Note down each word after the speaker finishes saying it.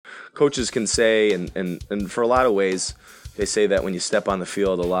coaches can say, and for a lot of ways, they say that when you step on the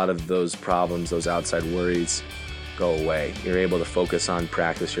field, a lot of those problems, those outside worries, go away. You're able to focus on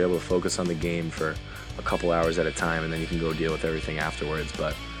practice. You're able to focus on the game for a couple hours at a time, and then you can go deal with everything afterwards.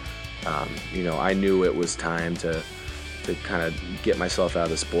 But I knew it was time to kind of get myself out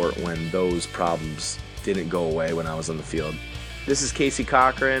of the sport when those problems didn't go away when I was on the field. This is Casey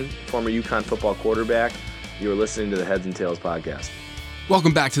Cochran, former UCONN football quarterback. You are listening to the Heads and Tails podcast.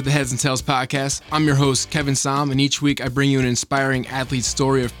 Welcome back to the Heads and Tails podcast. I'm your host, Kevin Som, and each week I bring you an inspiring athlete's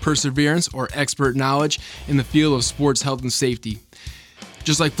story of perseverance or expert knowledge in the field of sports health and safety.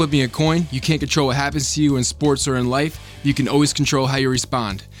 Just like flipping a coin, you can't control what happens to you in sports or in life, but you can always control how you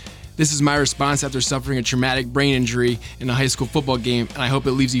respond. This is my response after suffering a traumatic brain injury in a high school football game, and I hope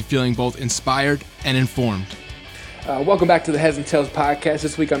it leaves you feeling both inspired and informed. Welcome back to the Heads and Tails podcast.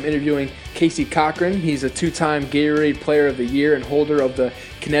 This week I'm interviewing Casey Cochran. He's a two-time Gatorade Player of the Year and holder of the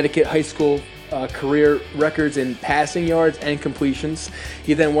Connecticut high school career records in passing yards and completions.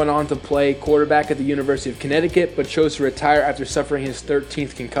 He then went on to play quarterback at the University of Connecticut, but chose to retire after suffering his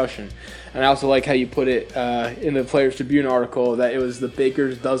 13th concussion. And I also like how you put it in the Players Tribune article that it was the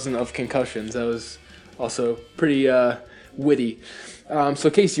baker's dozen of concussions. That was also pretty witty. So,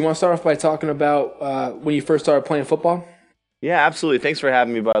 Casey, you want to start off by talking about when you first started playing football? Yeah, absolutely. Thanks for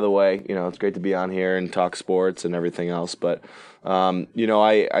having me, by the way. It's great to be on here and talk sports and everything else. But,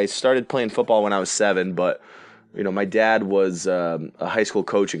 I started playing football when I was 7, but, my dad was a high school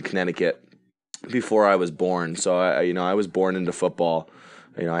coach in Connecticut before I was born. So, I was born into football.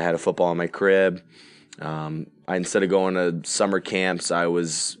 I had a football in my crib. Instead of going to summer camps, I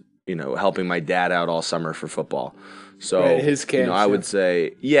was, helping my dad out all summer for football. So, right, his camps, I would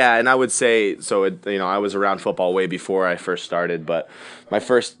say, yeah, and I would say, so, I was around football way before I first started, but my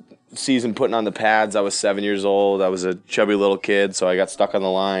first season putting on the pads, I was 7 years old. I was a chubby little kid, so I got stuck on the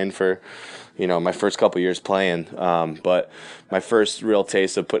line for, my first couple years playing. But my first real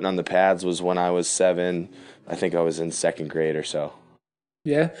taste of putting on the pads was when I was 7. I think I was in second grade or so.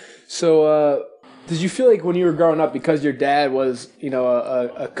 Yeah. So, did you feel like when you were growing up, because your dad was,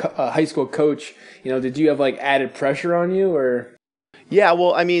 a high school coach, did you have like added pressure on you or? Yeah,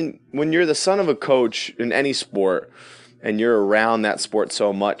 well, when you're the son of a coach in any sport and you're around that sport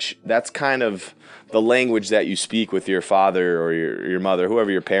so much, that's kind of the language that you speak with your father or your mother,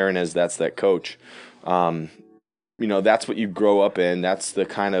 whoever your parent is, that's that coach. That's what you grow up in. That's the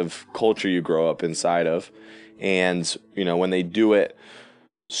kind of culture you grow up inside of. And, when they do it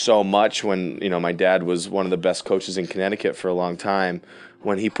so much, when, my dad was one of the best coaches in Connecticut for a long time,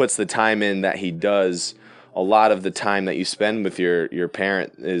 when he puts the time in that he does, a lot of the time that you spend with your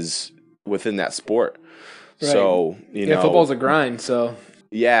parent is within that sport. Right. So, football's a grind, so.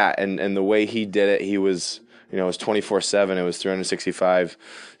 Yeah, and the way he did it, he was, it was 24/7. It was 365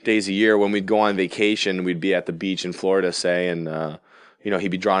 days a year. When we'd go on vacation, we'd be at the beach in Florida, say, and, he'd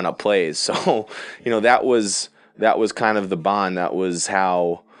be drawing up plays. So, that was kind of the bond. That was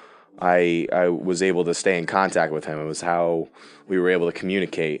how I was able to stay in contact with him. It was how we were able to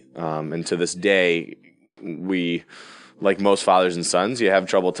communicate. And to this day, we, like most fathers and sons, you have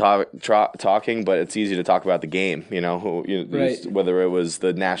trouble talking, but it's easy to talk about the game, right. Whether it was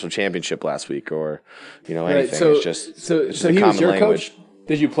the national championship last week or, anything. Right. So, it's just so a he common was your language. coach?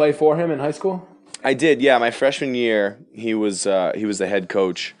 Did you play for him in high school? I did, yeah. My freshman year, he was the head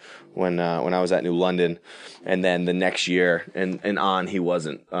coach when I was at New London, and then the next year and on he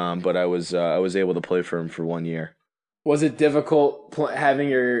wasn't. But I was able to play for him for 1 year. Was it difficult having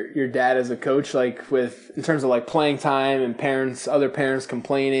your dad as a coach, like in terms of like playing time and other parents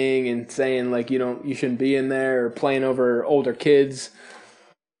complaining and saying like you shouldn't be in there or playing over older kids?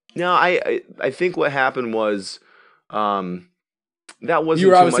 No, I think what happened was that wasn't you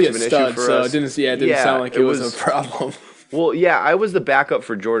were too obviously much of an stud, issue for so us. it didn't sound like it was a problem. Well, yeah, I was the backup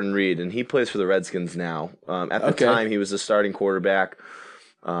for Jordan Reed, and he plays for the Redskins now. At the time, he was the starting quarterback.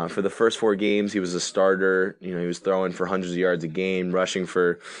 For the first 4 games, he was a starter. He was throwing for hundreds of yards a game, rushing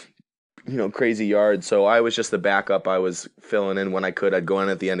for, crazy yards. So I was just the backup. I was filling in when I could. I'd go in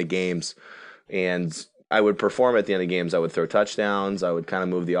at the end of games, and I would perform at the end of games. I would throw touchdowns. I would kind of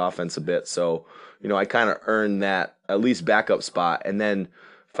move the offense a bit. So, I kind of earned that at least backup spot. And then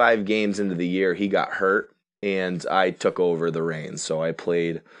 5 games into the year, he got hurt, and I took over the reins. So I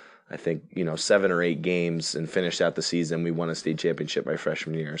played, I think, 7 or 8 games and finished out the season. We won a state championship my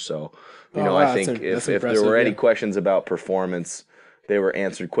freshman year. So, wow, I think if there were any questions about performance, they were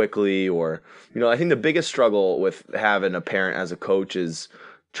answered quickly. Or, I think the biggest struggle with having a parent as a coach is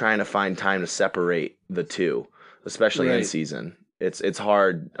trying to find time to separate the two, especially in season. It's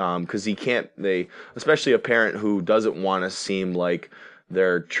hard because especially a parent who doesn't want to seem like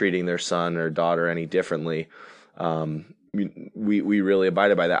they're treating their son or daughter any differently. We really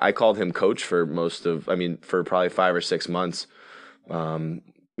abided by that. I called him coach for for probably 5 or 6 months,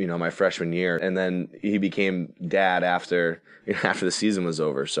 my freshman year, and then he became dad after the season was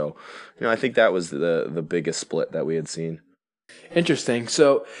over. So, I think that was the biggest split that we had seen. Interesting.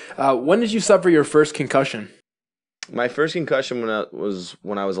 So, when did you suffer your first concussion? My first concussion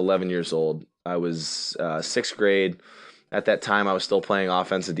when I was 11 years old. I was 6th grade. At that time, I was still playing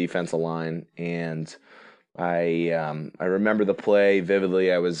offensive defensive line, and I remember the play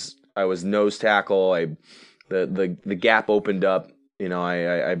vividly. I was nose tackle. The gap opened up.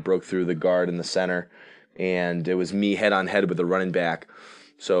 I broke through the guard in the center, and it was me head on head with the running back.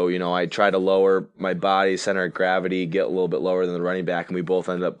 So, I tried to lower my body center of gravity, get a little bit lower than the running back, and we both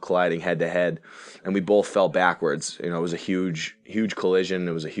ended up colliding head to head, and we both fell backwards. It was a huge, huge collision.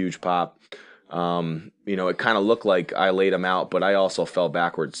 It was a huge pop. It kind of looked like I laid him out, but I also fell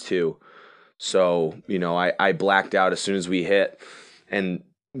backwards too. So, I blacked out as soon as we hit. And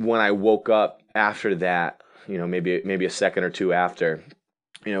when I woke up after that, maybe a second or two after,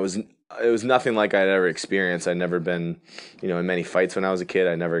 it was nothing like I'd ever experienced. I'd never been, in many fights when I was a kid.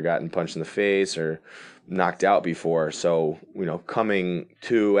 I'd never gotten punched in the face or knocked out before. So, coming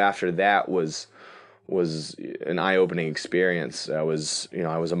to after that was an eye-opening experience. I was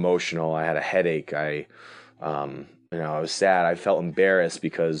emotional. I had a headache. I was sad. I felt embarrassed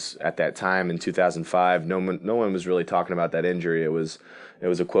because at that time in 2005, no one was really talking about that injury. It was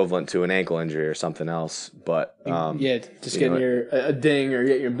equivalent to an ankle injury or something else. But just getting a ding or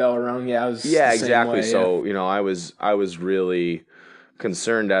getting your bell rung. Yeah, I was. Yeah, exactly. So I was really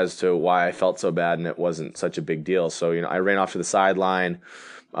concerned as to why I felt so bad, and it wasn't such a big deal. So I ran off to the sideline.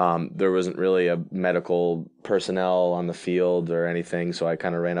 There wasn't really a medical personnel on the field or anything, so I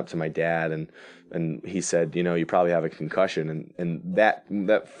kind of ran up to my dad, and he said, you probably have a concussion. And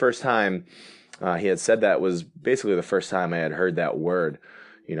that first time he had said that was basically the first time I had heard that word.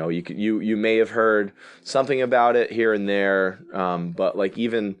 You may have heard something about it here and there, but like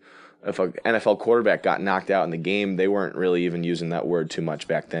even if an NFL quarterback got knocked out in the game, they weren't really even using that word too much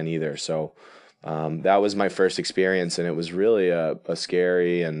back then either. So that was my first experience, and it was really a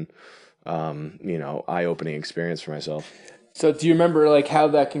scary and eye-opening experience for myself. So do you remember like how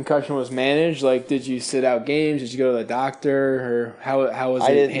that concussion was managed? Like, did you sit out games? Did you go to the doctor, or how was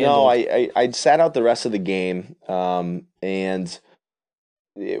it handled? No, I sat out the rest of the game, and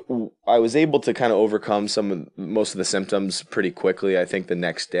I was able to kind of overcome most of the symptoms pretty quickly. I think the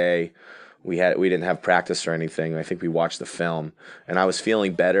next day we didn't have practice or anything. I think we watched the film, and I was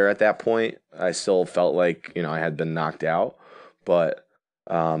feeling better at that point. I still felt like I had been knocked out, but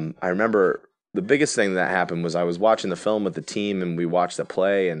I remember the biggest thing that happened was I was watching the film with the team, and we watched the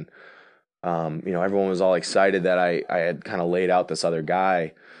play, and everyone was all excited that I had kind of laid out this other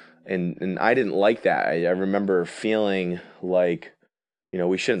guy, and I didn't like that. I remember feeling like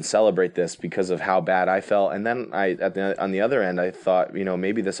we shouldn't celebrate this because of how bad I felt. And then on the other end, I thought,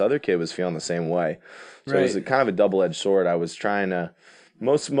 maybe this other kid was feeling the same way. So It was kind of a double-edged sword. I was trying to,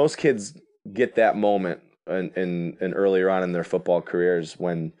 most kids get that moment in earlier on in their football careers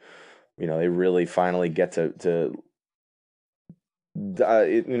when, they really finally get to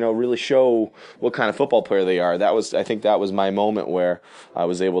really show what kind of football player they are. I think that was my moment where I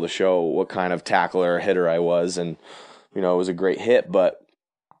was able to show what kind of tackler or hitter I was. And, it was a great hit, but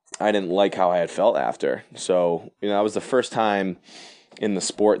I didn't like how I had felt after. So, that was the first time in the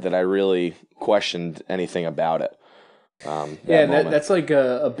sport that I really questioned anything about it. That's like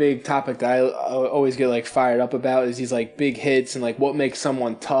a big topic that I always get like fired up about is these like big hits and like what makes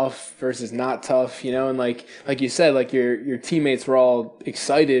someone tough versus not tough, and like you said, like your teammates were all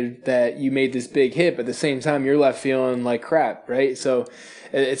excited that you made this big hit, but at the same time you're left feeling like crap, right? So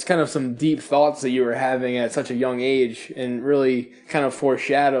it's kind of some deep thoughts that you were having at such a young age, and really kind of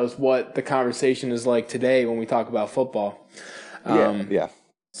foreshadows what the conversation is like today when we talk about football.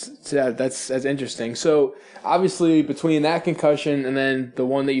 So that's interesting. So obviously between that concussion and then the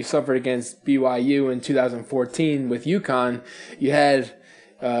one that you suffered against BYU in 2014 with UCONN, you had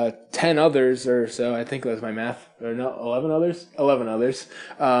 10 others or so. I think that was my math. Or no, 11 others? 11 others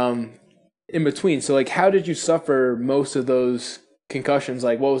in between. So like, how did you suffer most of those concussions?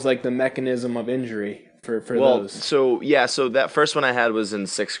 Like, what was like the mechanism of injury for those? So that first one I had was in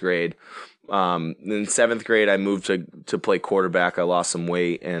 6th grade. In 7th grade, I moved to play quarterback. I lost some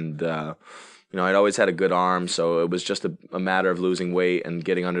weight, and I'd always had a good arm, so it was just a matter of losing weight and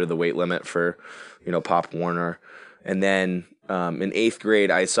getting under the weight limit for Pop Warner. And then in 8th grade,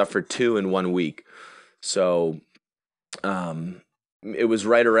 I suffered 2 in 1 week. So it was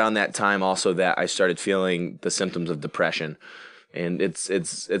right around that time also that I started feeling the symptoms of depression.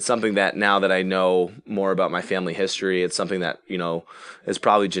 it's something that now that I know more about my family history, it's something that, is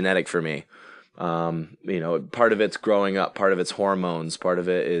probably genetic for me. Part of it's growing up, part of it's hormones, part of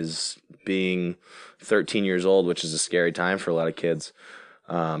it is being 13 years old, which is a scary time for a lot of kids.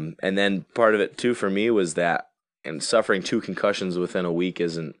 And then part of it too for me was that, and suffering 2 concussions within a week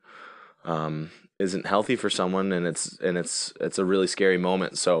isn't healthy for someone, and it's a really scary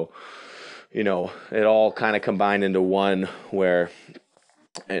moment. So, it all kind of combined into one where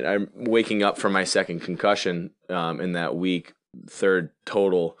I'm waking up from my second concussion in that week, third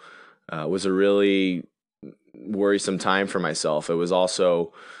total, was a really worrisome time for myself. It was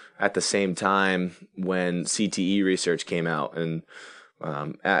also at the same time when CTE research came out, and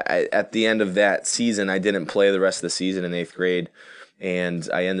at the end of that season, I didn't play the rest of the season in 8th grade, and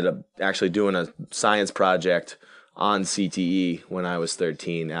I ended up actually doing a science project on CTE when I was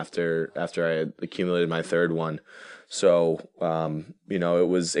 13 after I had accumulated my third one. So,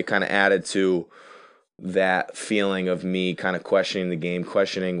 it kind of added to that feeling of me kind of questioning the game,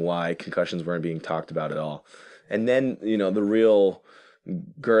 questioning why concussions weren't being talked about at all. And then, the real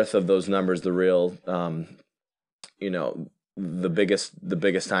girth of those numbers, the real, the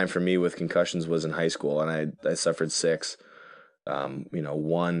biggest time for me with concussions was in high school, and I suffered 6,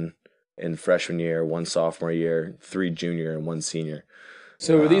 1 in freshman year, 1 sophomore year, 3 junior, and 1 senior.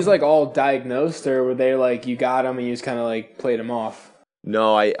 So were these all diagnosed, or were they you got them and you just kind of played them off?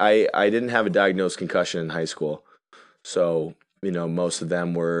 No, I didn't have a diagnosed concussion in high school. So, most of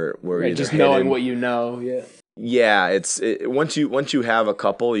them were either just hidden. Knowing what you know, yeah. Yeah, once you have a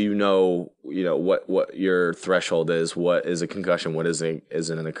couple, what your threshold is, what is a concussion, what isn't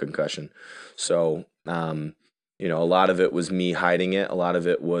a concussion. So, a lot of it was me hiding it. A lot of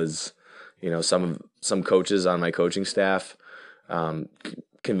it was, some coaches on my coaching staff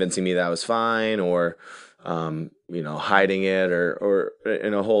convincing me that I was fine, or hiding it, or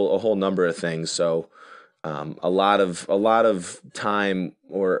in a whole number of things. So a lot of time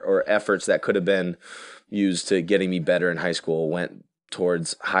or efforts that could have been used to getting me better in high school went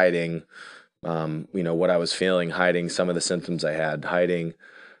towards hiding what I was feeling, hiding some of the symptoms I had, hiding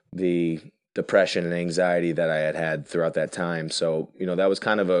the depression and anxiety that I had throughout that time. So, that was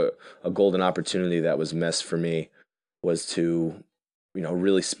kind of a golden opportunity that was missed for me, was to,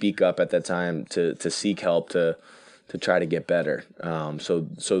 really speak up at that time, to seek help, to try to get better. So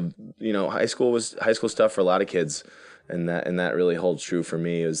high school stuff for a lot of kids, and that really holds true for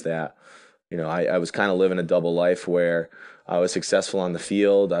me, is that, I was kind of living a double life where I was successful on the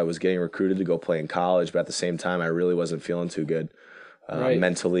field. I was getting recruited to go play in college, but at the same time, I really wasn't feeling too good. Right.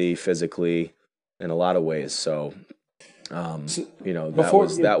 Mentally, physically, in a lot of ways. So, before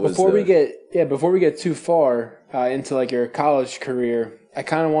we get too far into your college career, I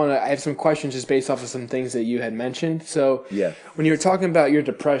have some questions just based off of some things that you had mentioned. So, yeah, when you were talking about your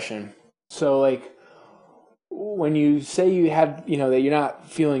depression, so when you say you have, that you're not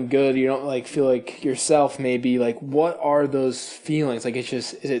feeling good, you don't feel like yourself, maybe, what are those feelings?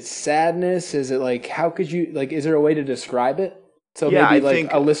 Is it sadness? Is it how could you, is there a way to describe it? So yeah, maybe I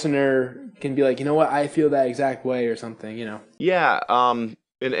think a listener can be you know what, I feel that exact way, or something, Yeah, and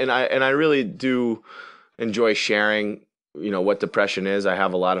I really do enjoy sharing, what depression is. I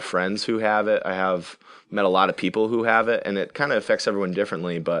have a lot of friends who have it. I have met a lot of people who have it, and it kind of affects everyone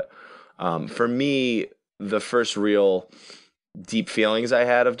differently. But for me, the first real deep feelings I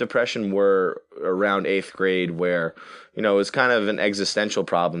had of depression were around 8th grade, where, it was kind of an existential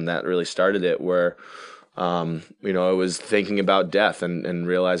problem that really started it, where I was thinking about death and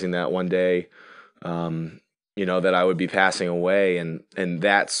realizing that one day, that I would be passing away. And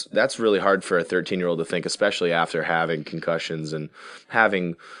that's really hard for a 13-year-old to think, especially after having concussions and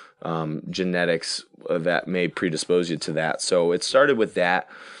having genetics that may predispose you to that. So it started with that.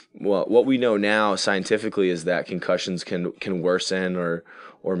 Well, what we know now scientifically is that concussions can worsen or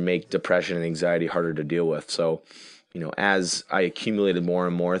make depression and anxiety harder to deal with. So, as I accumulated more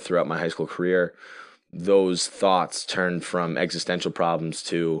and more throughout my high school career, those thoughts turned from existential problems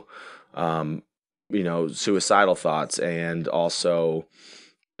to, suicidal thoughts, and also,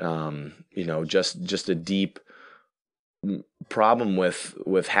 just a deep problem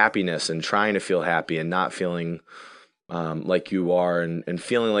with happiness and trying to feel happy and not feeling like you are, and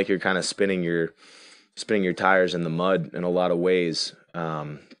feeling like you're kind of spinning your tires in the mud in a lot of ways.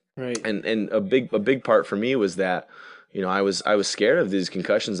 Right. And a big part for me was that, I was scared of these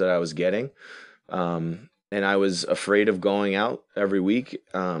concussions that I was getting. And I was afraid of going out every week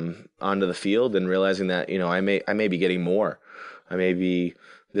onto the field and realizing that, I may be getting more.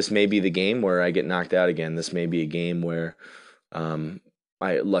 This may be the game where I get knocked out again. This may be a game where,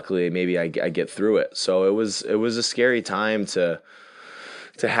 luckily maybe I get through it. So it was a scary time to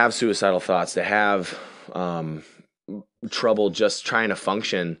have suicidal thoughts, to have trouble just trying to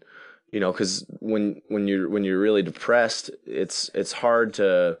function, because when you're really depressed, it's hard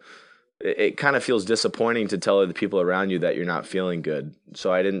to. It kind of feels disappointing to tell the people around you that you're not feeling good.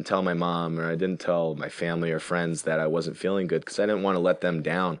 So I didn't tell my mom, or I didn't tell my family or friends that I wasn't feeling good, because I didn't want to let them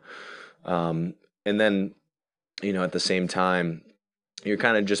down. And then, at the same time, you're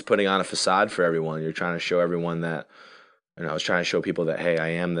kind of just putting on a facade for everyone. You're trying to show everyone that, I was trying to show people that, hey, I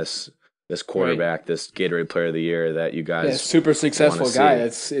am this quarterback, right, this Gatorade Player of the Year that you guys super successful guy.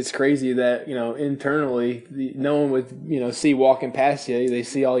 It's crazy that, internally no one would, see walking past you. They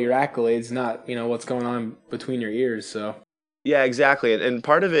see all your accolades, not, what's going on between your ears. So yeah, exactly. And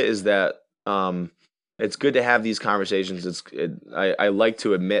part of it is that it's good to have these conversations. I like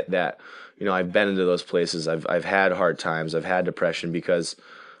to admit that, I've been into those places. I've had hard times. I've had depression, because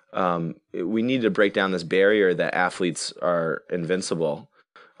we need to break down this barrier that athletes are invincible.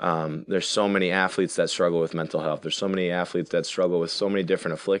 There's so many athletes that struggle with mental health. There's so many athletes that struggle with so many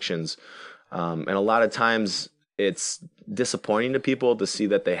different afflictions. And a lot of times it's disappointing to people to see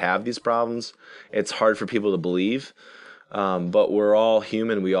that they have these problems. It's hard for people to believe. But we're all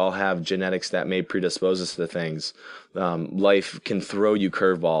human. We all have genetics that may predispose us to things. Life can throw you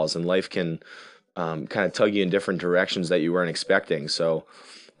curveballs, and life can kind of tug you in different directions that you weren't expecting. So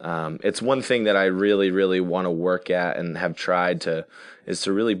it's one thing that I really, really want to work at and have tried to, is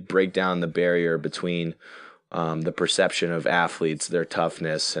to really break down the barrier between the perception of athletes, their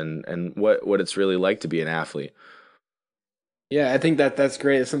toughness, and what it's really like to be an athlete. Yeah, I think that's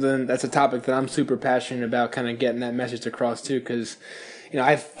great. It's that's a topic that I'm super passionate about, kind of getting that message across too, because,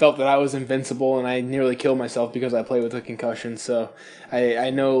 I felt that I was invincible and I nearly killed myself because I played with a concussion. So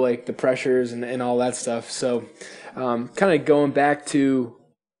I know like the pressures and all that stuff. So kind of going back to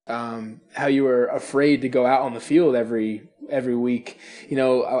how you were afraid to go out on the field every week.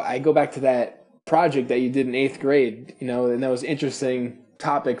 I go back to that project that you did in 8th grade, and that was an interesting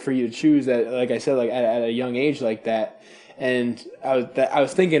topic for you to choose, that, like I said, like at a young age like that. And I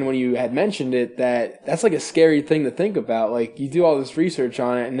was thinking when you had mentioned it, that's like a scary thing to think about. Like, you do all this research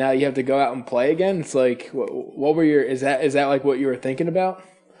on it and now you have to go out and play again. It's like, what were is that like what you were thinking about?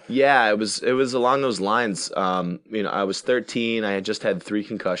 Yeah, it was along those lines. I was 13. I had just had 3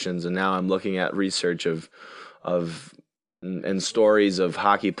 concussions, and now I'm looking at research of and stories of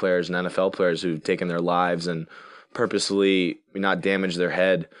hockey players and NFL players who've taken their lives and purposely not damaged their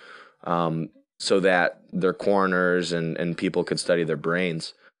head, so that their coroners and people could study their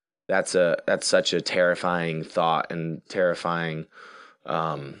brains. That's such a terrifying thought and terrifying,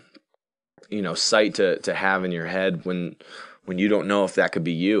 sight to have in your head when you don't know if that could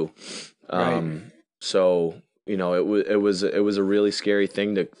be you. Right. So, it was a really scary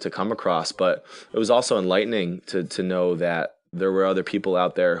thing to come across, but it was also enlightening to know that there were other people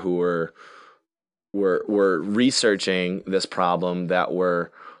out there who were researching this problem, that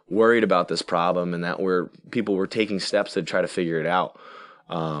were worried about this problem, and that people were taking steps to try to figure it out.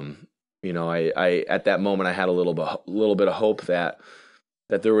 I at that moment I had a little bit of hope that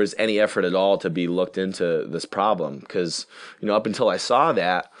there was any effort at all to be looked into this problem, because up until I saw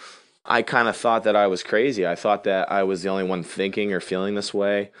that, I kind of thought that I was crazy. I thought that I was the only one thinking or feeling this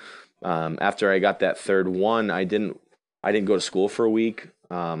way. After I got that 3rd one, I didn't go to school for a week.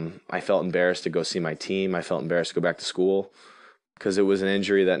 I felt embarrassed to go see my team. I felt embarrassed to go back to school, because it was an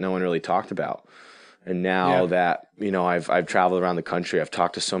injury that no one really talked about. And now that, I've traveled around the country, I've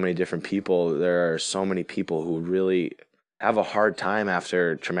talked to so many different people. There are so many people who really have a hard time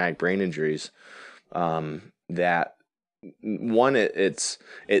after traumatic brain injuries. That one, it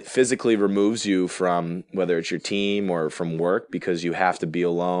physically removes you from, whether it's your team or from work, because you have to be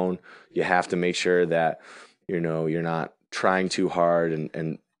alone. You have to make sure that, you're not trying too hard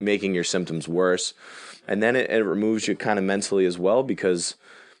and making your symptoms worse. And then it removes you kind of mentally as well, because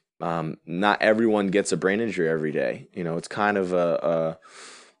not everyone gets a brain injury every day. It's kind of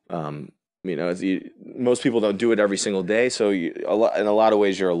most people don't do it every single day. So in a lot of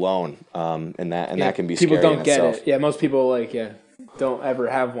ways you're alone, and that can be people scary. People don't get it. Yeah, most people don't ever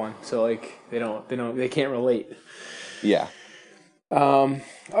have one, so they can't relate. Yeah. All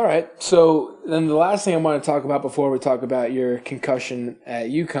right. So then the last thing I want to talk about before we talk about your concussion at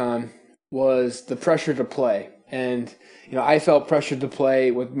UConn was the pressure to play. And, I felt pressured to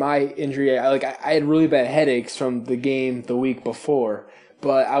play with my injury. I had really bad headaches from the game the week before,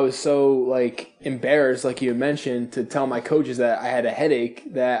 but I was so embarrassed, like you had mentioned, to tell my coaches that I had a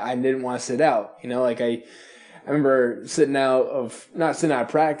headache that I didn't want to sit out. I remember not sitting out of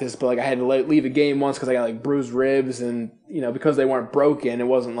practice, but like I had to leave a game once because I got like bruised ribs, and because they weren't broken, it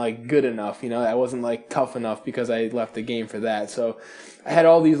wasn't like good enough. I wasn't like tough enough because I left the game for that. So I had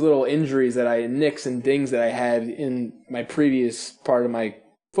all these little injuries nicks and dings that I had in my previous part of my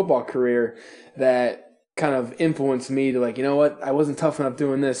football career that kind of influenced me to like, I wasn't tough enough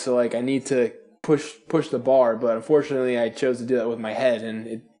doing this, so like I need to push the bar. But unfortunately, I chose to do that with my head, and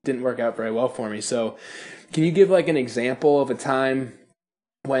it didn't work out very well for me. So can you give like an example of a time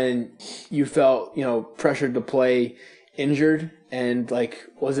when you felt, pressured to play injured, and like,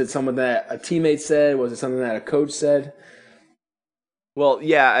 was it something that a teammate said? Was it something that a coach said? Well,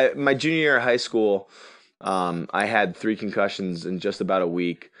 yeah, my junior year of high school, I had 3 concussions in just about a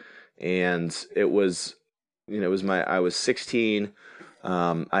week, and it was, I was 16.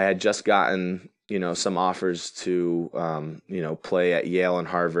 I had just gotten, some offers to, play at Yale and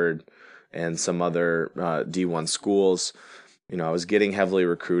Harvard and some other D1 schools. I was getting heavily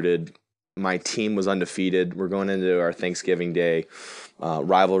recruited. My team was undefeated. We're going into our Thanksgiving Day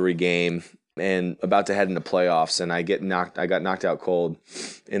rivalry game and about to head into playoffs, and I got knocked out cold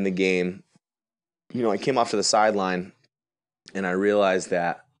in the game. I came off to the sideline, and I realized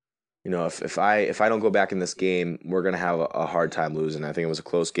that, if I don't go back in this game, we're gonna have a hard time losing. I think it was a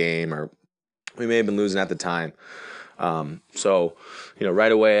close game, or we may have been losing at the time. So,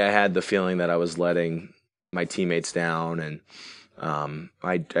 right away I had the feeling that I was letting my teammates down, and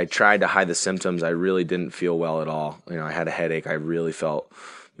I tried to hide the symptoms. I really didn't feel well at all. I had a headache. I really felt,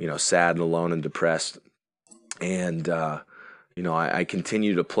 sad and alone and depressed. And, I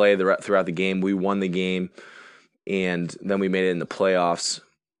continued to play throughout the game. We won the game, and then we made it in the playoffs.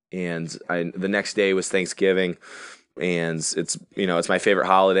 And the next day was Thanksgiving, and it's my favorite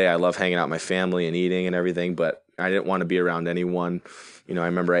holiday. I love hanging out with my family and eating and everything, but I didn't want to be around anyone. I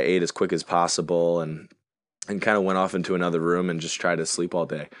remember I ate as quick as possible and kind of went off into another room and just tried to sleep all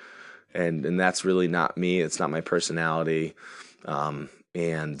day. And that's really not me. It's not my personality. It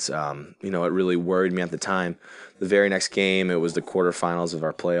really worried me at the time. The very next game, it was the quarterfinals of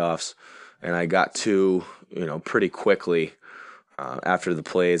our playoffs, and I got pretty quickly. After the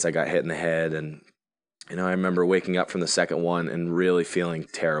plays, I got hit in the head, and I remember waking up from the second one and really feeling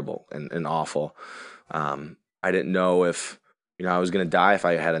terrible and awful. I didn't know if I was going to die if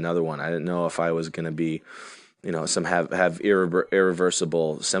I had another one. I didn't know if I was going to be have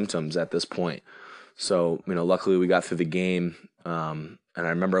irreversible symptoms at this point. So luckily we got through the game, and I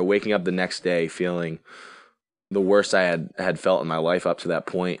remember waking up the next day feeling the worst I had felt in my life up to that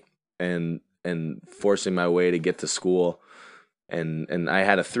point, and forcing my way to get to school. And I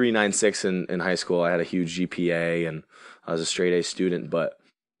had a 3.96 in high school. I had a huge GPA, and I was a straight A student. But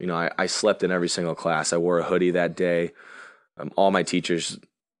I slept in every single class. I wore a hoodie that day. All my teachers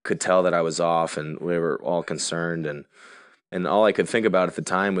could tell that I was off, and we were all concerned. And all I could think about at the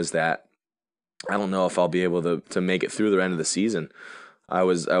time was that I don't know if I'll be able to make it through the end of the season. I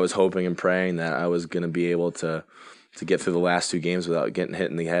was hoping and praying that I was going to be able to get through the last 2 games without getting hit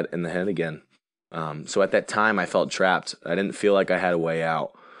in the head again. So at that time, I felt trapped. I didn't feel like I had a way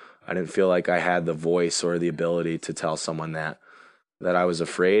out. I didn't feel like I had the voice or the ability to tell someone that I was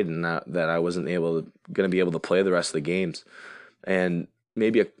afraid and that I wasn't going to be able to play the rest of the games. And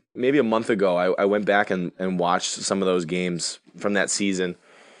maybe a month ago, I went back and watched some of those games from that season.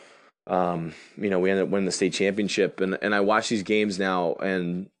 We ended up winning the state championship, and I watch these games now,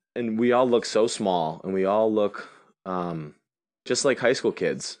 and we all look so small, and we all look just like high school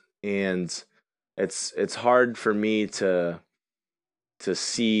kids, and it's hard for me to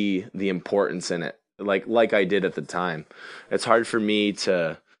see the importance in it, like I did at the time. It's hard for me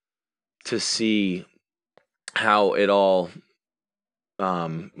to see how it all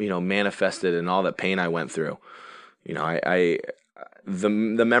manifested and all the pain I went through. The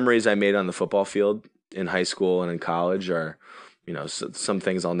memories I made on the football field in high school and in college are, some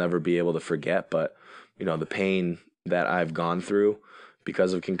things I'll never be able to forget, but the pain that I've gone through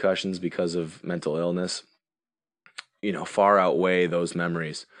because of concussions, because of mental illness, far outweigh those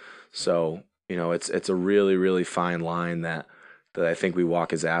memories. So, it's a really, really fine line that I think we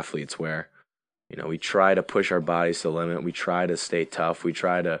walk as athletes, where, we try to push our bodies to the limit. We try to stay tough. We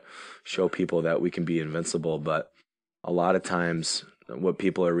try to show people that we can be invincible. But a lot of times what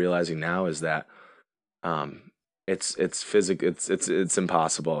people are realizing now is that it's physical. It's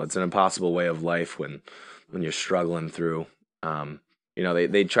impossible. It's an impossible way of life when you're struggling through.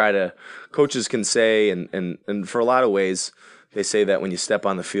 They try to, coaches can say, and for a lot of ways, they say that when you step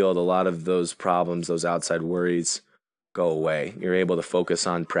on the field, a lot of those problems, those outside worries go away. You're able to focus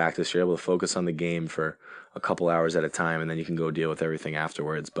on practice. You're able to focus on the game for a couple hours at a time, and then you can go deal with everything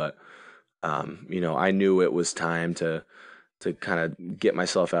afterwards. But I knew it was time to kind of get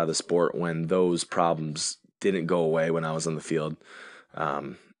myself out of the sport when those problems didn't go away when I was on the field.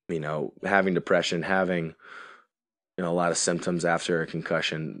 Having depression, having a lot of symptoms after a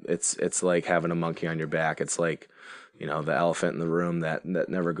concussion, it's like having a monkey on your back. It's like, the elephant in the room that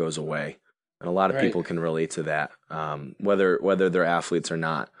never goes away. And a lot of people can relate to that, whether they're athletes or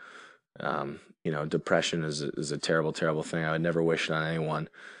not. Depression is a terrible, terrible thing. I would never wish it on anyone.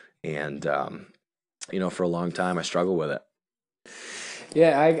 And, for a long time, I struggled with it.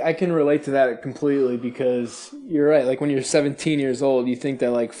 Yeah, I can relate to that completely because you're right. Like when you're 17 years old, you think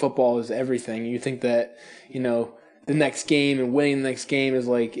that like football is everything. You think that, the next game and winning the next game is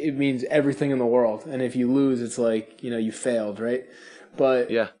like, it means everything in the world. And if you lose, it's like, you failed, right? But,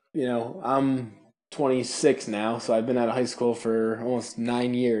 yeah, I'm 26 now, so I've been out of high school for almost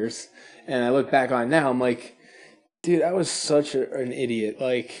 9 years. And I look back on it now, I'm like, dude, I was such an idiot.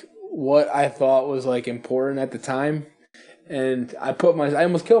 Like what I thought was like important at the time. And I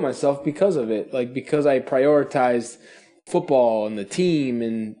almost killed myself because of it. Like because I prioritized football and the team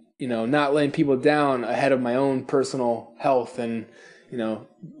and, not letting people down ahead of my own personal health. And,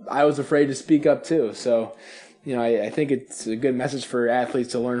 I was afraid to speak up too. So, I think it's a good message for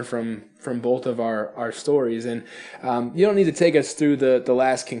athletes to learn from both of our stories. And you don't need to take us through the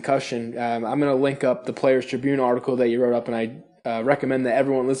last concussion. I'm going to link up the Players Tribune article that you wrote up, and I recommend that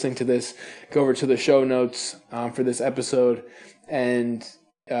everyone listening to this go over to the show notes for this episode and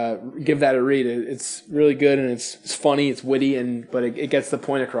give that a read. It's really good, and it's funny, it's witty, but it gets the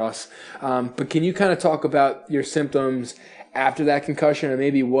point across. But can you kind of talk about your symptoms after that concussion and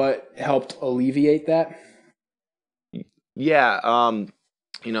maybe what helped alleviate that? Yeah,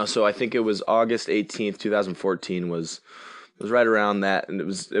 so I think it was August 18th, 2014 was right around that, and it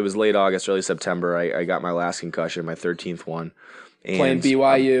was late August, early September. I got my last concussion, my 13th one. And, playing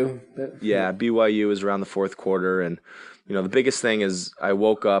BYU. Yeah, BYU was around the fourth quarter, and the biggest thing is I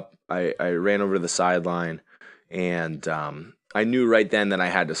woke up, I ran over to the sideline, and I knew right then that I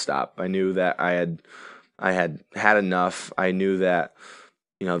had to stop. I knew that I had enough. I knew that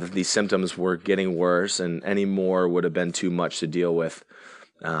that these symptoms were getting worse, and any more would have been too much to deal with.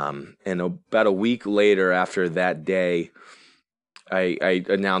 And about a week later, after that day, I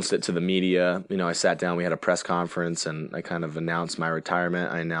announced it to the media. I sat down, we had a press conference, and I kind of announced my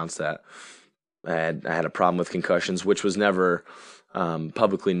retirement. I announced that I had a problem with concussions, which was never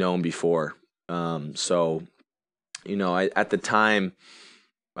publicly known before. So, at the time,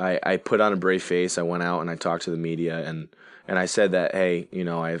 I put on a brave face. I went out and I talked to the media, and I said that, hey,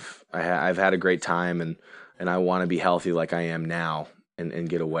 I've had a great time, and I want to be healthy like I am now. And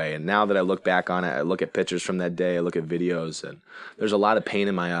get away. And now that I look back on it, I look at pictures from that day, I look at videos, and there's a lot of pain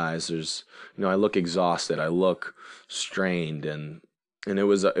in my eyes. I look exhausted, I look strained, and it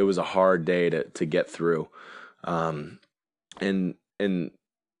was a hard day to get through. And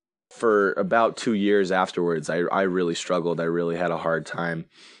for about 2 years afterwards, I really struggled. I really had a hard time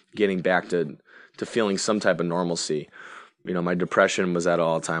getting back to feeling some type of normalcy. My depression was at an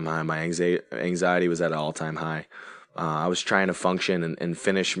all-time high. My anxiety was at an all-time high. I was trying to function and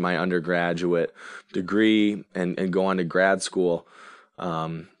finish my undergraduate degree and go on to grad school.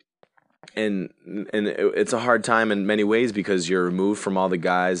 And it's a hard time in many ways because you're removed from all the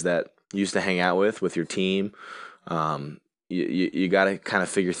guys that you used to hang out with your team. You got to kind of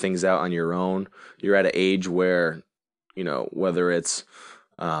figure things out on your own. You're at an age where, whether it's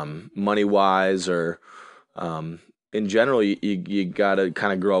money wise or in general, you got to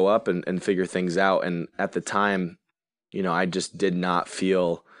kind of grow up and figure things out. And at the time, I just did not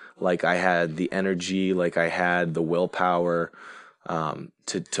feel like I had the energy, like I had the willpower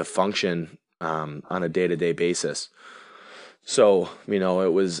to function on a day-to-day basis. So,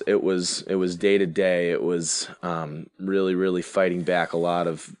 it was day to day. It was really, really fighting back a lot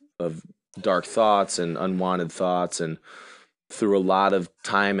of dark thoughts and unwanted thoughts. And through a lot of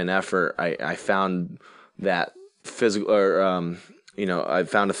time and effort, I found that physical, or I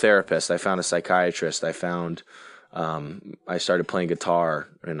found a therapist. I found a psychiatrist. I started playing guitar,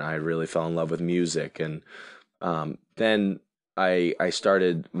 and I really fell in love with music. And then I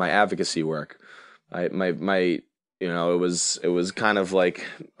started my advocacy work. It was kind of like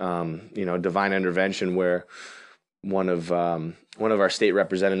divine intervention, where one of our state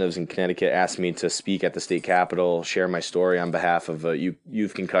representatives in Connecticut asked me to speak at the state capitol, share my story on behalf of a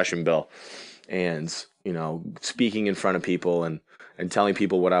youth concussion bill, and speaking in front of people and telling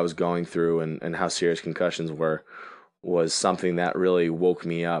people what I was going through and how serious concussions were was something that really woke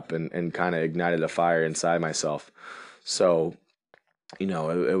me up and kind of ignited a fire inside myself. So,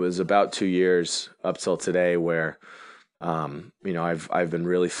 it was about 2 years up till today where I've been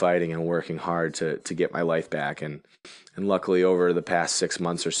really fighting and working hard to get my life back, and luckily over the past 6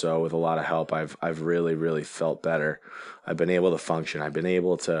 months or so, with a lot of help, I've really, really felt better. I've been able to function. I've been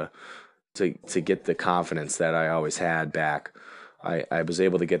able to get the confidence that I always had back. I was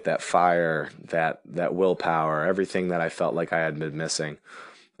able to get that fire, that willpower, everything that I felt like I had been missing.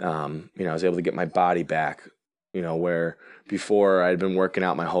 I was able to get my body back, where before I'd been working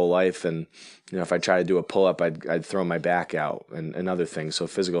out my whole life, and if I tried to do a pull-up, I'd throw my back out, and other things. So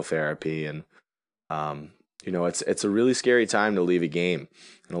physical therapy, and it's a really scary time to leave a game.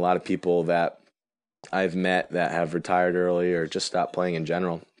 And a lot of people that I've met that have retired early or just stopped playing in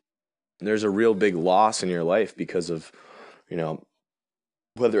general, there's a real big loss in your life because of,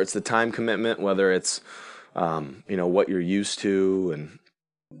 whether it's the time commitment, whether it's, what you're used to, and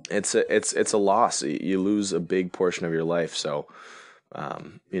it's a loss. You lose a big portion of your life. So,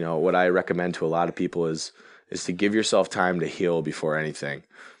 what I recommend to a lot of people is to give yourself time to heal before anything.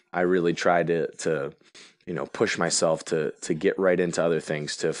 I really tried to push myself to get right into other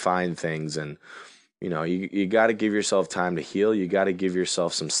things, to find things, and you got to give yourself time to heal. You got to give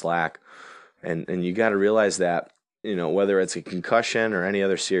yourself some slack, and you got to realize that whether it's a concussion or any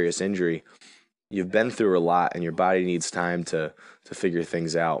other serious injury, you've been through a lot, and your body needs time to figure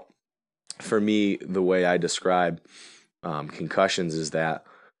things out. For me, the way I describe concussions is that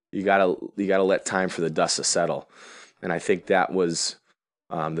you gotta let time for the dust to settle, and I think that was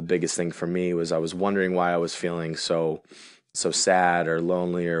the biggest thing for me. Was I was wondering why I was feeling so sad or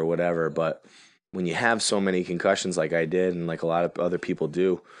lonely or whatever. But when you have so many concussions like I did, and like a lot of other people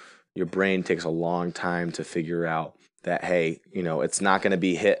do, your brain takes a long time to figure out that, hey, it's not going to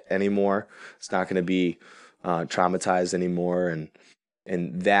be hit anymore. It's not going to be traumatized anymore.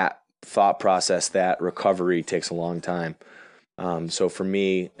 And that thought process, that recovery takes a long time. So for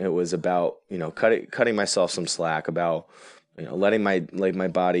me, it was about, cutting myself some slack, about, letting my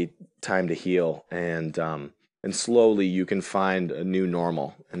body time to heal, and slowly you can find a new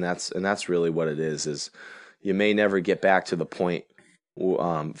normal. And that's really what it is you may never get back to the point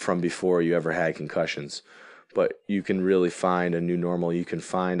from before you ever had concussions, but you can really find a new normal. You can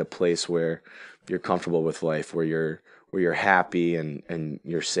find a place where you're comfortable with life, where you're happy and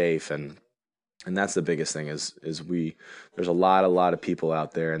you're safe, and that's the biggest thing. Is there's a lot of people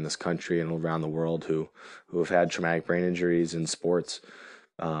out there in this country and around the world who have had traumatic brain injuries in sports,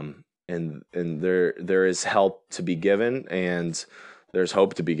 and there is help to be given, and there's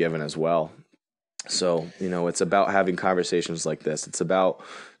hope to be given as well. So, it's about having conversations like this. It's about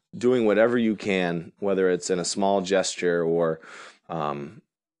doing whatever you can, whether it's in a small gesture or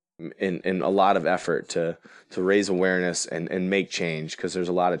in a lot of effort to raise awareness and make change, because there's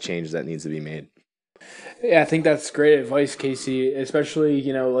a lot of change that needs to be made. Yeah, I think that's great advice, Casey, especially,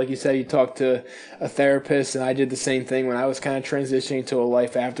 like you said, you talked to a therapist, and I did the same thing when I was kind of transitioning to a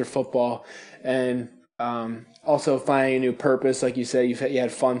life after football, and also finding a new purpose. Like you said, you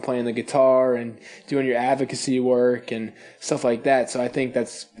had fun playing the guitar and doing your advocacy work and stuff like that. So I think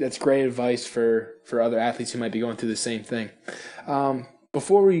that's great advice for other athletes who might be going through the same thing.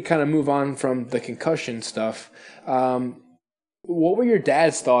 Before we kind of move on from the concussion stuff, what were your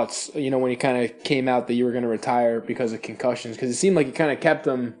dad's thoughts, when you kind of came out that you were going to retire because of concussions? Because it seemed like you kind of kept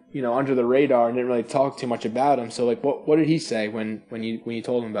them, under the radar and didn't really talk too much about them. So, like, what did he say when you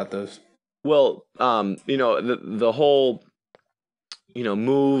told him about those? Well, the whole,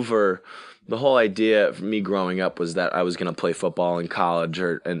 move, or the whole idea for me growing up was that I was going to play football in college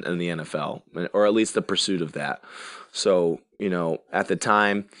or in the NFL, or at least the pursuit of that. So, at the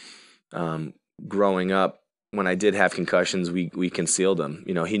time, growing up, when I did have concussions, we concealed them.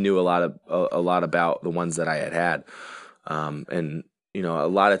 He knew a lot about the ones that I had. And a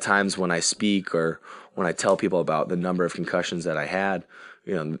lot of times when I speak or when I tell people about the number of concussions that I had,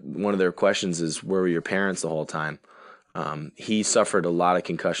 one of their questions is, where were your parents the whole time? He suffered a lot of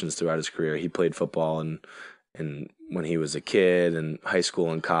concussions throughout his career. He played football and when he was a kid, in high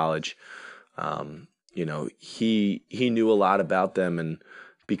school and college. He knew a lot about them, and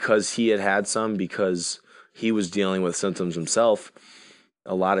because he had some, because he was dealing with symptoms himself,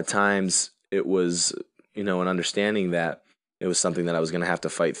 a lot of times it was, an understanding that it was something that I was going to have to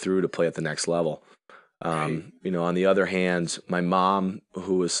fight through to play at the next level. Right. On the other hand, my mom,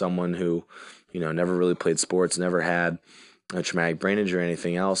 who was someone who, never really played sports, never had a traumatic brain injury or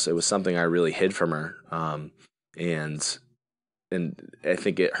anything else, it was something I really hid from her. And I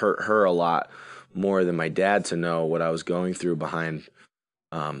think it hurt her a lot more than my dad to know what I was going through behind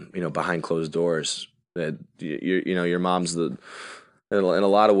closed doors. That your mom's in a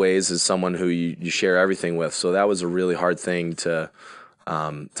lot of ways is someone who you share everything with. So that was a really hard thing to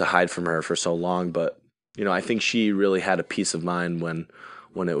hide from her for so long. But I think she really had a peace of mind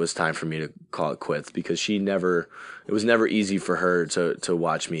when it was time for me to call it quits, because it was never easy for her to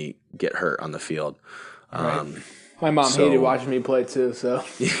watch me get hurt on the field. Right. My mom hated watching me play too, so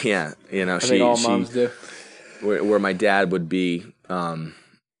yeah, I think all moms do. Where my dad would be, as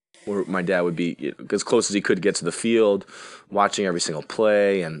close as he could get to the field, watching every single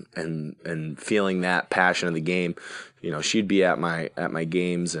play and feeling that passion of the game. She'd be at my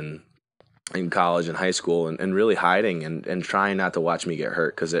games and in college and high school and really hiding and trying not to watch me get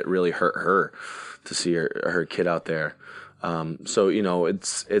hurt, because it really hurt her to see her kid out there. So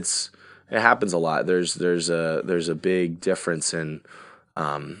it happens a lot. There's a big difference in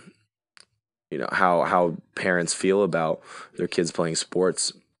how parents feel about their kids playing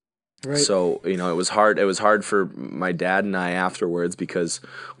sports. Right. So it was hard for my dad and I afterwards, because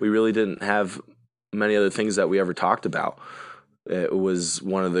we really didn't have many other things that we ever talked about. It was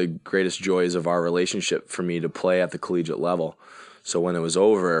one of the greatest joys of our relationship for me to play at the collegiate level. So when it was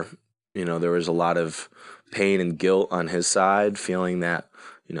over, there was a lot of pain and guilt on his side, feeling that,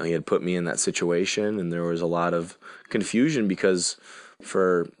 he had put me in that situation. And there was a lot of confusion, because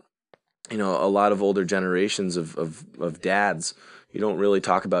for, a lot of older generations of dads, you don't really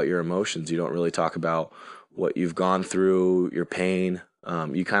talk about your emotions. You don't really talk about what you've gone through, your pain.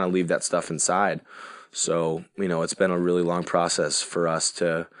 You kind of leave that stuff inside. So, it's been a really long process for us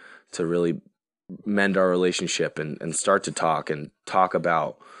to really mend our relationship and start to talk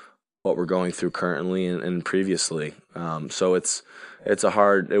about what we're going through currently and previously. So it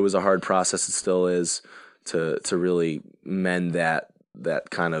was a hard process. It still is to really mend that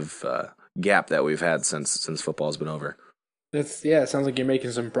kind of gap that we've had since football's been over. It sounds like you're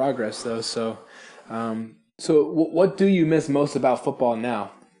making some progress though. So, what do you miss most about football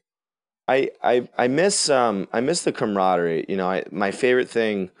now? I miss the camaraderie. My favorite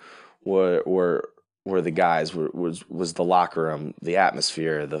thing were the guys, was the locker room, the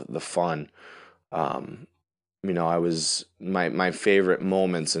atmosphere, the fun. I was my favorite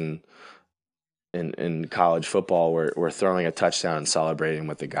moments in college football were throwing a touchdown and celebrating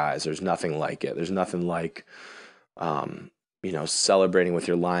with the guys. There's nothing like it. There's nothing like celebrating with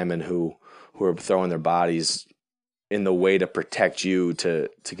your linemen who are throwing their bodies in the way to protect you to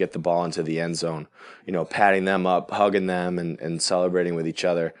get the ball into the end zone, patting them up, hugging them and celebrating with each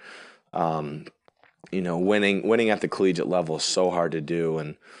other. Winning at the collegiate level is so hard to do.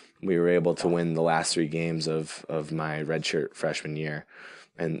 And we were able to win the last 3 games of my redshirt freshman year.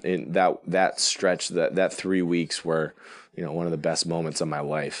 And that stretch, that 3 weeks were, one of the best moments of my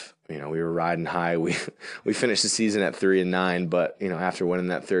life. We were riding high. We finished the season at 3-9, but after winning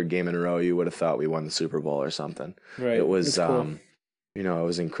that 3rd game in a row, you would have thought we won the Super Bowl or something. Right. It was, cool. it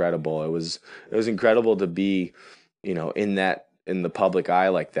was incredible. It was incredible to be, in the public eye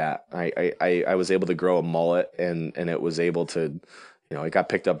like that. I was able to grow a mullet and it was able to, it got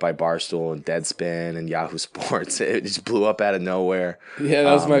picked up by Barstool and Deadspin and Yahoo Sports. It just blew up out of nowhere. Yeah,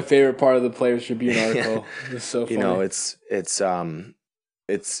 that was my favorite part of the Players Tribune article. Yeah. It was so funny.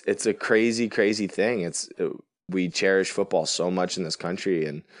 It's a crazy, crazy thing. We cherish football so much in this country,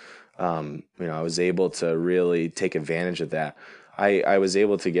 and I was able to really take advantage of that. I was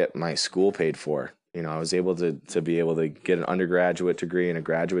able to get my school paid for. I was able to be able to get an undergraduate degree and a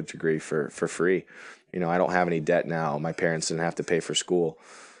graduate degree for free. I don't have any debt now. My parents didn't have to pay for school.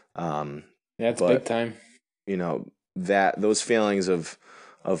 That's big time. Those feelings of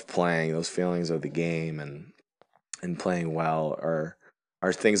playing, those feelings of the game and playing well are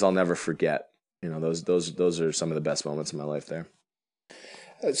things I'll never forget. Those are some of the best moments in my life there.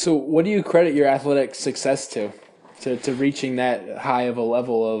 So what do you credit your athletic success to reaching that high of a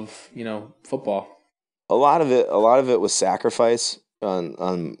level of, football? A lot of it was sacrifice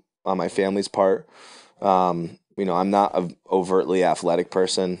on my family's part. I'm not an overtly athletic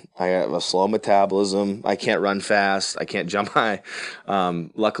person. I have a slow metabolism. I can't run fast. I can't jump high.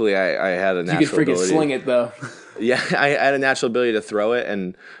 Luckily, I had a natural ability. You could freaking sling it, though. Yeah, I had a natural ability to throw it,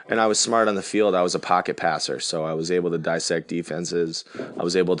 and I was smart on the field. I was a pocket passer, so I was able to dissect defenses. I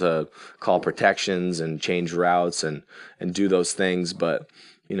was able to call protections and change routes and do those things. But,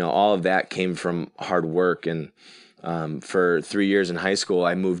 all of that came from hard work. And for 3 years in high school,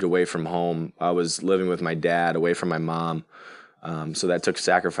 I moved away from home. I was living with my dad, away from my mom. So that took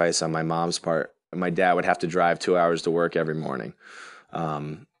sacrifice on my mom's part. My dad would have to drive 2 hours to work every morning.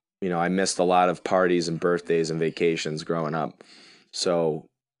 I missed a lot of parties and birthdays and vacations growing up. So,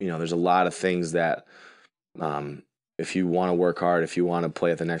 there's a lot of things that if you want to work hard, if you want to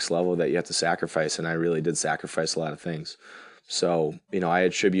play at the next level, that you have to sacrifice. And I really did sacrifice a lot of things. So, I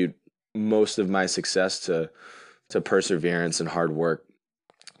attribute most of my success to perseverance and hard work.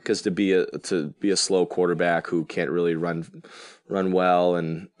 because to be a slow quarterback who can't really run well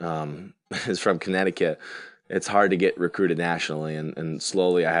and is from Connecticut, it's hard to get recruited nationally, and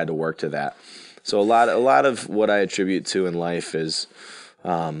slowly I had to work to that. So a lot of what I attribute to in life is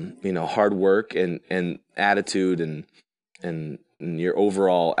hard work and attitude and your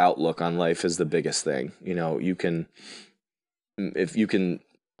overall outlook on life is the biggest thing. You can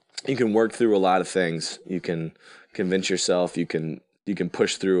work through a lot of things. You can convince yourself. You can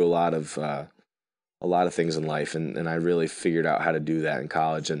push through a lot of things in life, and I really figured out how to do that in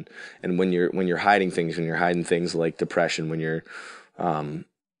college. And when you're hiding things like depression, when you're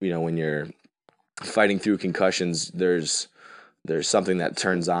when you're fighting through concussions, there's something that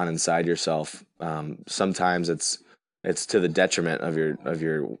turns on inside yourself. Sometimes it's to the detriment of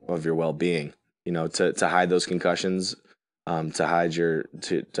your well-being. To hide those concussions, to hide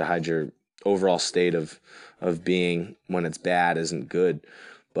your overall state of being when it's bad isn't good.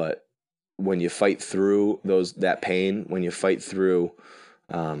 But when you fight through that pain, when you fight through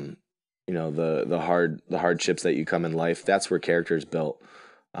the hardships that you come in life, that's where character is built.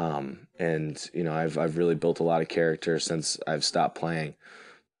 I've really built a lot of character since I've stopped playing.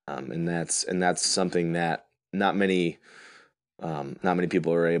 And that's something that not many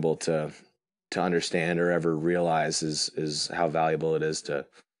people are able to understand or ever realize is how valuable it is to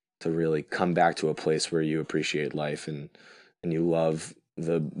really come back to a place where you appreciate life and you love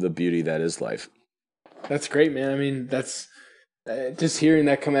the beauty that is life. That's great, man. I mean, that's just hearing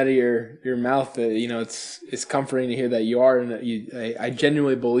that come out of your mouth. It's comforting to hear that you are, and I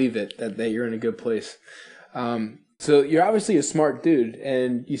genuinely believe it that you're in a good place. So you're obviously a smart dude,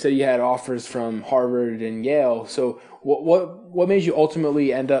 and you said you had offers from Harvard and Yale. So what made you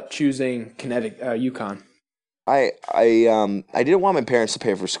ultimately end up choosing UConn? I didn't want my parents to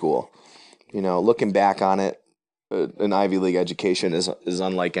pay for school. Looking back on it, an Ivy League education is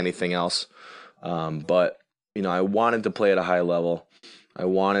unlike anything else. But I wanted to play at a high level. I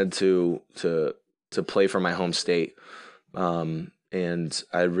wanted to play for my home state, and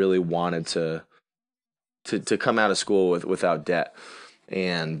I really wanted to come out of school without debt.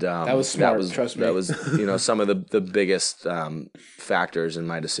 And that was smart. Trust me. That was some of the biggest factors in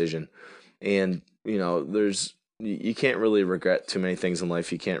my decision. And you can't really regret too many things in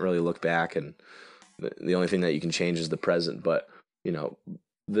life. You can't really look back, and the only thing that you can change is the present. But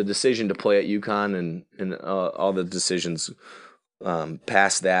the decision to play at UConn and all the decisions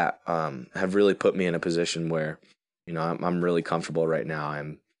past that have really put me in a position where I'm really comfortable right now.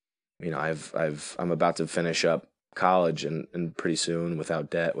 I'm about to finish up college and pretty soon without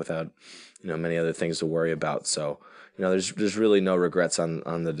debt, without many other things to worry about. So there's really no regrets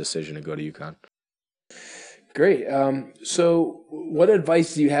on the decision to go to UConn. Great. So what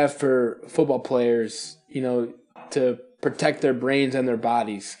advice do you have for football players, to protect their brains and their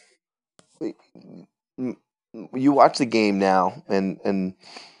bodies? You watch the game now, and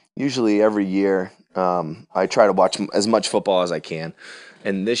usually every year I try to watch as much football as I can.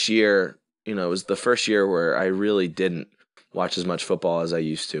 And this year, it was the first year where I really didn't watch as much football as I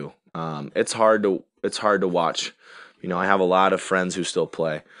used to. It's hard to watch. I have a lot of friends who still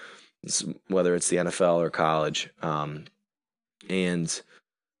play, whether it's the NFL or college, and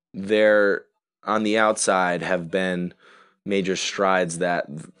they're on the outside have been major strides that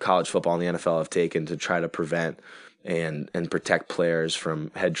college football and the NFL have taken to try to prevent and protect players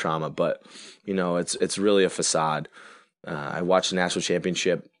from head trauma. But it's really a facade. I watched the national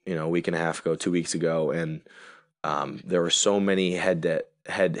championship a week and a half ago, 2 weeks ago, and there were so many head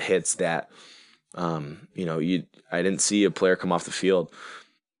hits that I didn't see a player come off the field,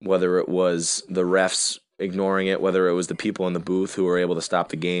 whether it was the refs ignoring it, whether it was the people in the booth who were able to stop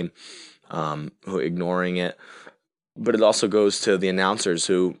the game who ignoring it. But it also goes to the announcers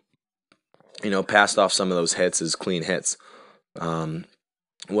who, passed off some of those hits as clean hits.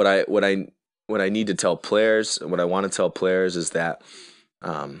 What I need to tell players, what I want to tell players is that,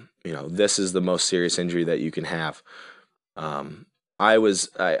 this is the most serious injury that you can have. I was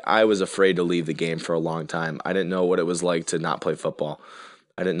afraid to leave the game for a long time. I didn't know what it was like to not play football.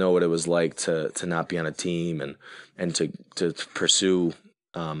 I didn't know what it was like to not be on a team and to pursue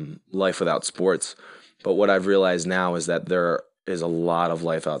life without sports. But what I've realized now is that there is a lot of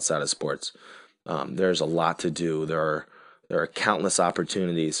life outside of sports. There's a lot to do. There are countless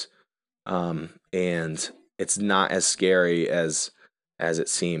opportunities, and it's not as scary as it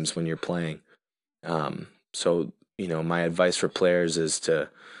seems when you're playing. So my advice for players is to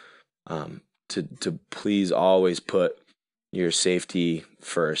please always put your safety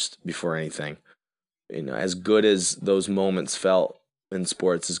first before anything. As good as those moments felt in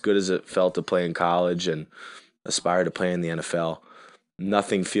sports, as good as it felt to play in college and aspire to play in the NFL,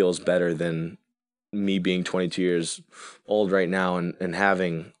 nothing feels better than me being 22 years old right now and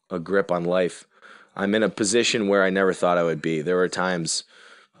having a grip on life. I'm in a position where I never thought I would be. There were times,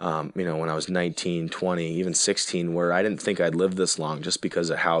 when I was 19, 20, even 16, where I didn't think I'd live this long just because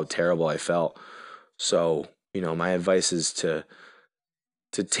of how terrible I felt. So, my advice is to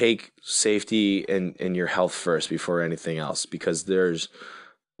take safety and your health first before anything else, because there's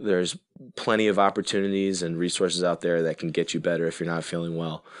plenty of opportunities and resources out there that can get you better if you're not feeling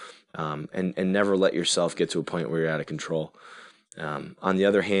well. And never let yourself get to a point where you're out of control. On the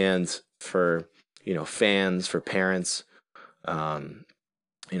other hand, for fans, for parents,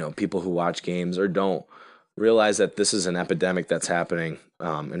 people who watch games or don't, realize that this is an epidemic that's happening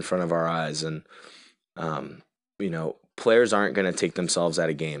in front of our eyes, and players aren't going to take themselves out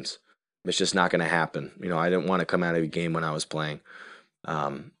of games. It's just not going to happen. I didn't want to come out of a game when I was playing.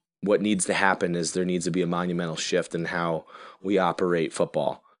 What needs to happen is there needs to be a monumental shift in how we operate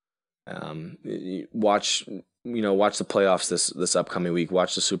football. Watch the playoffs this upcoming week.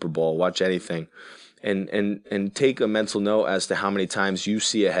 Watch the Super Bowl. Watch anything, and take a mental note as to how many times you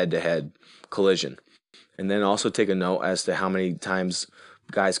see a head-to-head collision, and then also take a note as to how many times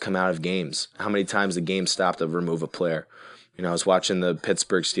guys come out of games, how many times the game stopped to remove a player. I was watching the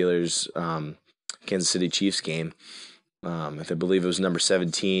Pittsburgh Steelers, Kansas City Chiefs game. I believe it was number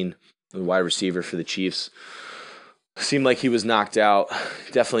 17, the wide receiver for the Chiefs. Seemed like he was knocked out.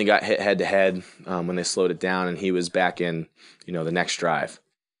 Definitely got hit head-to-head when they slowed it down, and he was back in, the next drive.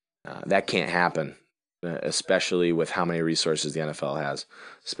 That can't happen, especially with how many resources the NFL has,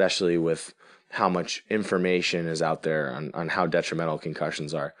 especially with how much information is out there on how detrimental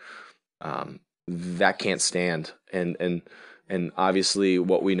concussions are. That can't stand. And obviously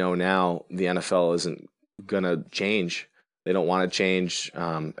what we know now, the NFL isn't going to change. They don't want to change,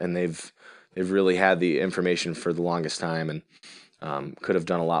 and they've really had the information for the longest time, and could have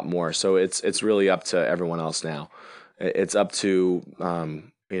done a lot more. So it's really up to everyone else now. It's up to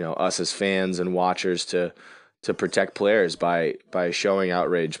us as fans and watchers to protect players by showing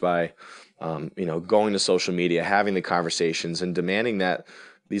outrage, by going to social media, having the conversations, and demanding that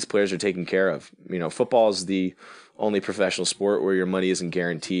these players are taken care of. Football is the only professional sport where your money isn't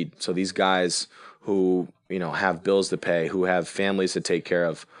guaranteed. So these guys who have bills to pay, who have families to take care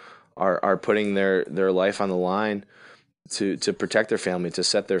of, are putting their life on the line to protect their family, to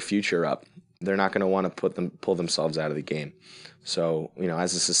set their future up. They're not going to want to pull themselves out of the game. So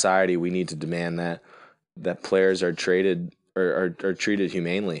as a society, we need to demand that players are treated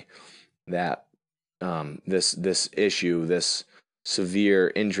humanely. That this issue, this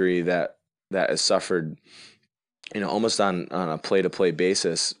severe injury that is suffered, almost on a play-to-play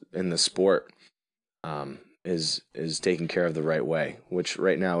basis in the sport, is taken care of the right way, which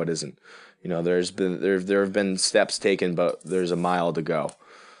right now it isn't. There have been steps taken, but there's a mile to go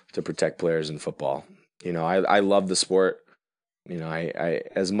to protect players in football. I love the sport. I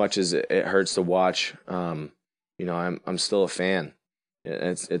as much as it hurts to watch, I'm still a fan.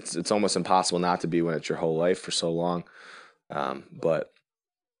 It's almost impossible not to be when it's your whole life for so long. But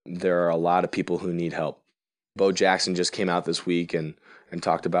there are a lot of people who need help. Bo Jackson just came out this week and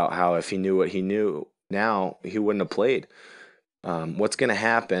talked about how if he knew what he knew now, he wouldn't have played. What's going to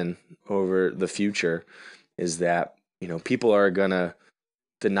happen over the future is that, people are going to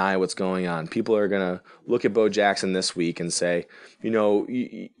deny what's going on. People are going to look at Bo Jackson this week and say,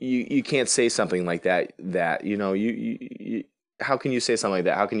 you can't say something like that, how can you say something like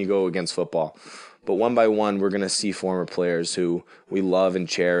that? How can you go against football? But one by one, we're going to see former players who we love and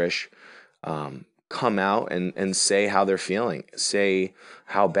cherish come out and say how they're feeling, say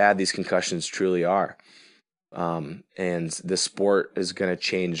how bad these concussions truly are. And the sport is going to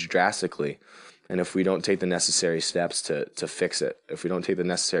change drastically. And if we don't take the necessary steps to fix it, if we don't take the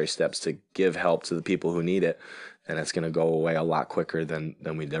necessary steps to give help to the people who need it, then it's going to go away a lot quicker than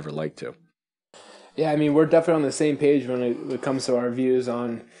we'd ever like to. Yeah, we're definitely on the same page when it comes to our views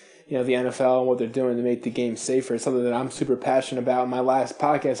on the NFL and what they're doing to make the game safer. It's something that I'm super passionate about. My last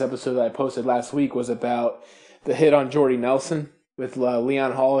podcast episode that I posted last week was about the hit on Jordy Nelson with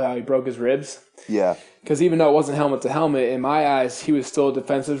Leon Hall, how he broke his ribs. Yeah. Because even though it wasn't helmet to helmet, in my eyes, he was still a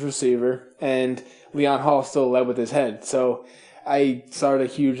defensive receiver, and Leon Hall still led with his head. So I started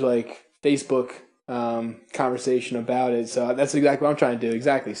a huge Facebook conversation about it. So that's exactly what I'm trying to do.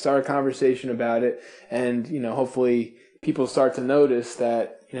 Exactly. Start a conversation about it, and hopefully people start to notice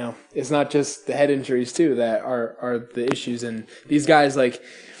that it's not just the head injuries too that are the issues. And these guys,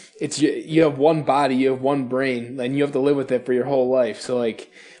 it's you have one body, you have one brain, and you have to live with it for your whole life. So like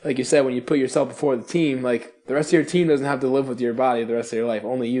you said, when you put yourself before the team, the the rest of your team doesn't have to live with your body the rest of your life.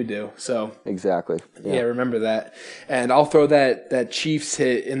 Only you do. So exactly. Yeah, remember that. And I'll throw that Chiefs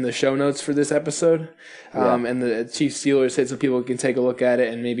hit in the show notes for this episode, and the Chiefs Steelers hit, so people can take a look at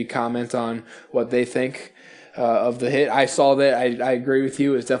it and maybe comment on what they think of the hit. I saw that. I agree with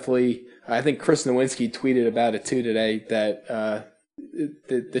you. It's definitely. I think Chris Nowinski tweeted about it too today, that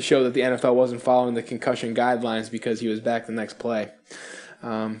the show that the NFL wasn't following the concussion guidelines because he was back the next play.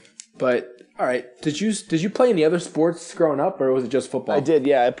 But all right, did you play any other sports growing up, or was it just football? I did,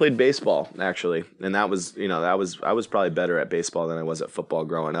 yeah. I played baseball actually, and that was I was probably better at baseball than I was at football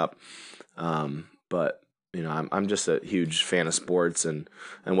growing up. But I'm just a huge fan of sports and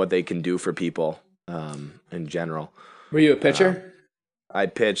what they can do for people in general. Were you a pitcher? I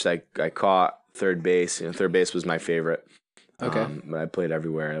pitched. I caught third base. Third base was my favorite. Okay, but I played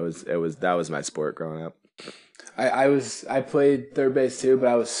everywhere. That was my sport growing up. I played third base too, but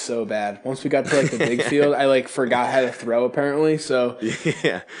I was so bad. Once we got to the big field, I forgot how to throw apparently. So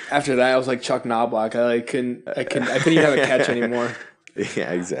after that, I was like Chuck Knobloch. I couldn't even have a catch anymore.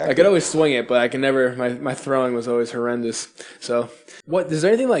 Yeah, exactly. I could always swing it, but I can never. My throwing was always horrendous. So, is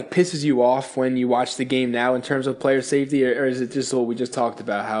there anything pisses you off when you watch the game now in terms of player safety, or is it just what we just talked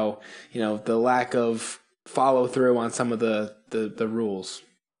about? How the lack of follow through on some of the rules.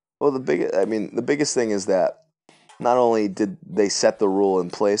 Well, the biggest thing is that not only did they set the rule in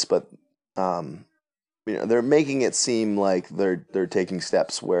place, but they're making it seem like they're taking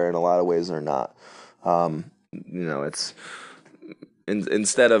steps where in a lot of ways they're not. It's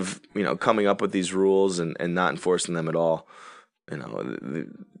instead of coming up with these rules and not enforcing them at all,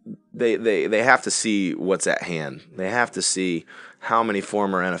 they have to see what's at hand. They have to see how many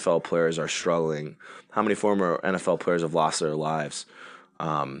former NFL players are struggling, how many former NFL players have lost their lives.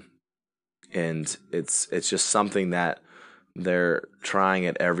 And it's just something that they're trying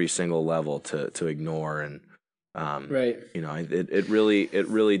at every single level to ignore, and right. It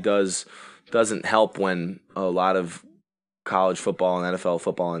really doesn't help when a lot of college football and NFL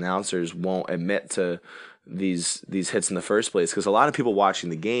football announcers won't admit to these hits in the first place, because a lot of people watching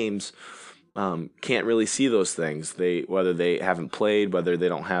the games can't really see those things. Whether they haven't played, whether they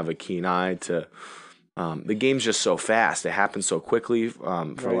don't have a keen eye to. The game's just so fast; it happens so quickly.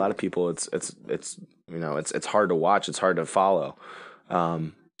 For a lot of people, it's hard to watch. It's hard to follow.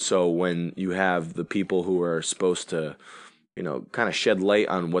 So when you have the people who are supposed to, kind of shed light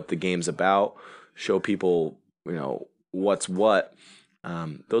on what the game's about, show people, what's what.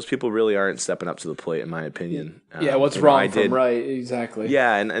 Those people really aren't stepping up to the plate, in my opinion. What's wrong from right? Exactly.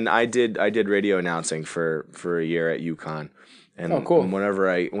 Yeah, and I did radio announcing for a year at UCONN. And cool. whenever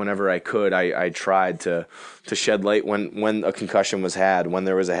I could, I tried to shed light when a concussion was had, when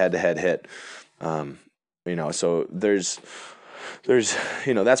there was a head-to-head hit. So there's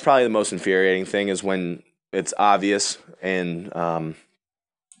that's probably the most infuriating thing, is when it's obvious, and don't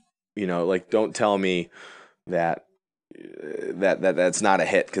tell me that that's not a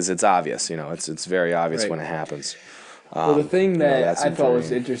hit, because it's obvious. It's very obvious when it happens. Well, the thing that I thought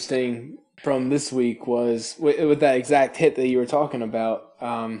was interesting from this week was with that exact hit that you were talking about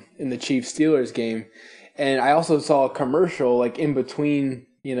in the Chiefs-Steelers game. And I also saw a commercial in between,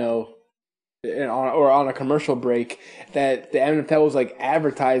 on a commercial break, that the NFL was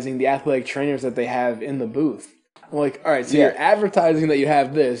advertising the athletic trainers that they have in the booth. I'm like, all right, so you're advertising that you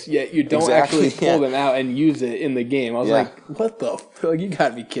have this, yet you don't actually pull them out and use it in the game. I was like, what the? You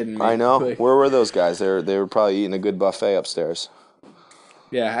gotta be kidding me. I know. Where were those guys? They were probably eating a good buffet upstairs.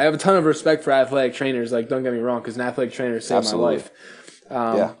 Yeah, I have a ton of respect for athletic trainers. Don't get me wrong, because an athletic trainer saved my life.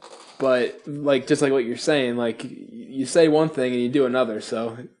 But just like what you're saying, you say one thing and you do another.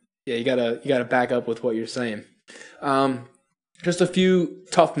 So you gotta back up with what you're saying. Just a few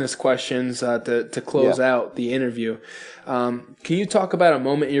toughness questions to close out the interview. Can you talk about a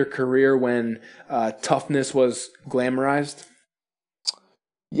moment in your career when toughness was glamorized?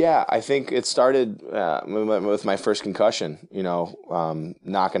 Yeah, I think it started with my first concussion,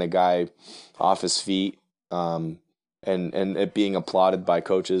 knocking a guy off his feet, and it being applauded by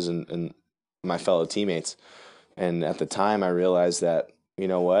coaches and my fellow teammates. And at the time I realized that,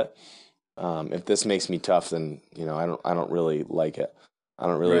 if this makes me tough, then, I don't really like it. I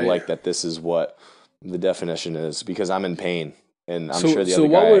don't really like that this is what the definition is, because I'm in pain, and I'm sure the other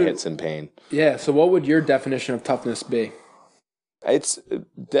guy hits in pain. Yeah, so what would your definition of toughness be? It's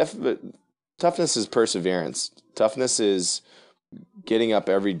toughness is perseverance. Toughness is getting up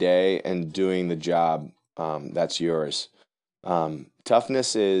every day and doing the job that's yours.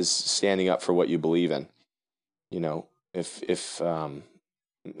 Toughness is standing up for what you believe in. If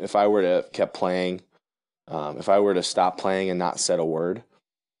I were to kept playing, if I were to stop playing and not said a word,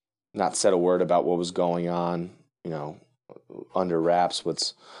 not said a word about what was going on, under wraps,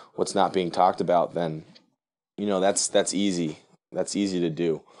 what's not being talked about, then, that's easy. That's easy to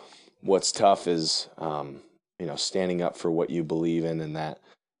do. What's tough is, standing up for what you believe in,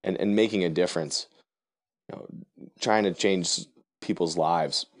 and making a difference, trying to change people's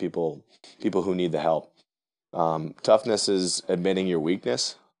lives, people who need the help. Toughness is admitting your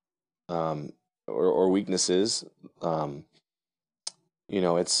weakness, or weaknesses.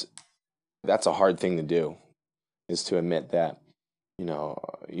 That's a hard thing to do, is to admit that,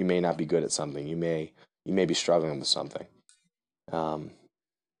 you may not be good at something. You may be struggling with something.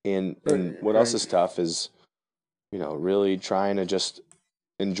 And what else is tough is, really trying to just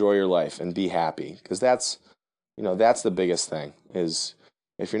enjoy your life and be happy. Because that's the biggest thing, is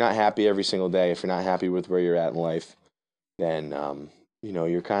if you're not happy every single day, if you're not happy with where you're at in life, then,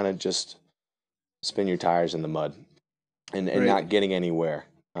 you're kind of just spin your tires in the mud and not getting anywhere.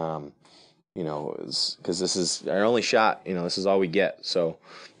 Because this is our only shot, this is all we get. So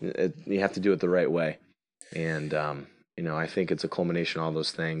you have to do it the right way. And, I think it's a culmination of all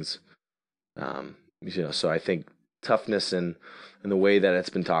those things. So I think toughness and the way that it's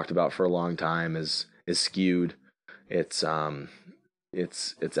been talked about for a long time is skewed. It's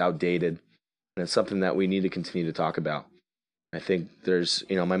outdated, and it's something that we need to continue to talk about. I think there's,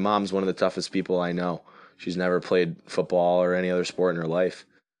 my mom's one of the toughest people I know. She's never played football or any other sport in her life.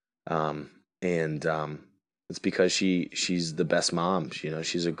 It's because she's the best mom.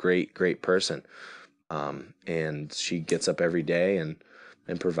 She's a great person. And she gets up every day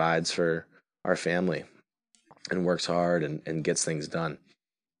and provides for our family and works hard and gets things done.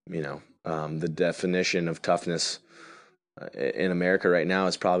 The definition of toughness in America right now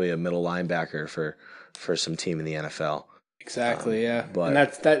is probably a middle linebacker for some team in the NFL. Exactly, yeah. And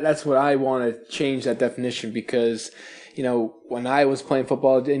that's what I want to change, that definition, because, when I was playing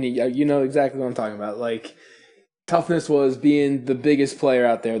football, and you know exactly what I'm talking about, like, toughness was being the biggest player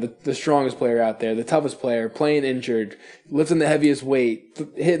out there, the strongest player out there, the toughest player, playing injured, lifting the heaviest weight,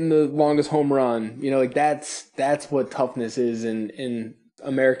 hitting the longest home run. That's what toughness is in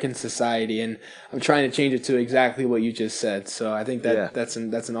American society, and I'm trying to change it to exactly what you just said. So I think that's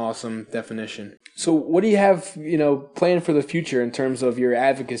an awesome definition. So what do you have, planned for the future in terms of your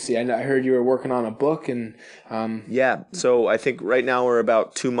advocacy? I heard you were working on a book, and So I think right now we're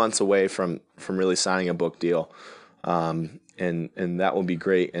about 2 months away from really signing a book deal, and that will be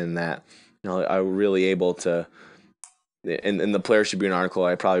great. In that, I'm really able to. In the Players Tribune article,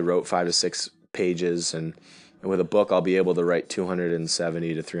 I probably wrote 5 to 6 pages, and with a book, I'll be able to write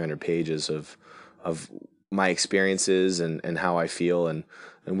 270 to 300 pages of my experiences and how I feel and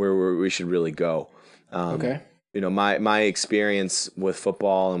where we should really go. Okay. My experience with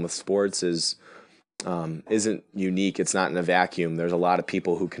football and with sports isn't unique. It's not in a vacuum. There's a lot of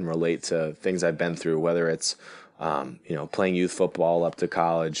people who can relate to things I've been through, whether it's playing youth football up to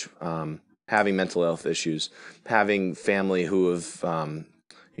college, having mental health issues, having family who have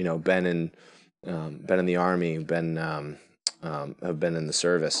been in the Army, have been in the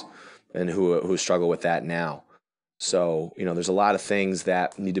service, and who struggle with that now. So, there's a lot of things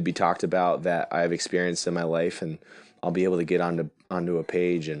that need to be talked about that I've experienced in my life, and I'll be able to get onto a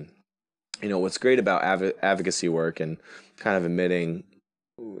page. And, what's great about advocacy work and kind of admitting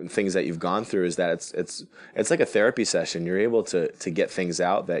things that you've gone through is that it's like a therapy session. You're able to get things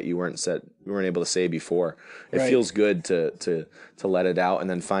out that you weren't able to say before. It feels good to let it out and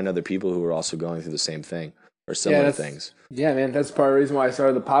then find other people who are also going through the same thing or similar things. Yeah, man, that's part of the reason why I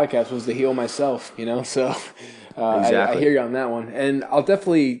started the podcast, was to heal myself, so exactly. I hear you on that one. And I'll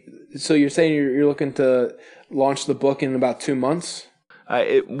definitely, so you're saying you're looking to launch the book in about 2 months?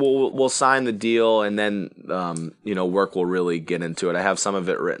 We'll sign the deal, and then work will really get into it. I have some of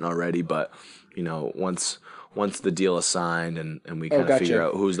it written already, but once the deal is signed and we kind of figure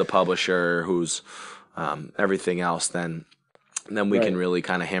out who's the publisher, who's everything else, then we can really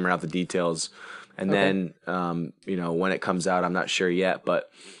kind of hammer out the details. And then when it comes out, I'm not sure yet, but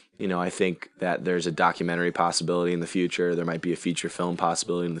I think that there's a documentary possibility in the future. There might be a feature film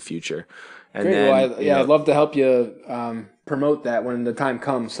possibility in the future. And great. then, I'd love to help you promote that when the time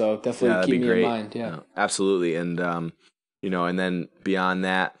comes. So definitely keep me in mind. Yeah, absolutely. And and then beyond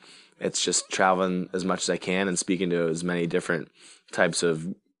that, it's just traveling as much as I can and speaking to as many different types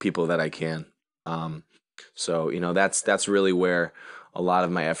of people that I can. So that's really where a lot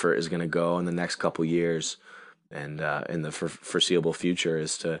of my effort is going to go in the next couple years, and in the foreseeable future,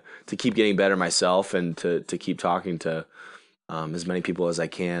 is to keep getting better myself and to keep talking to as many people as I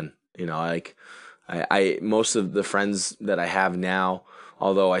can. I most of the friends that I have now,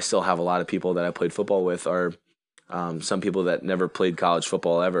 although I still have a lot of people that I played football with, are some people that never played college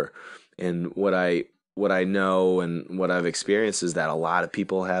football ever. And what I know and what I've experienced is that a lot of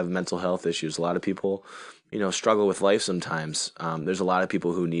people have mental health issues. A lot of people, struggle with life sometimes. There's a lot of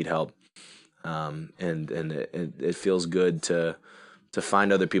people who need help, and it feels good to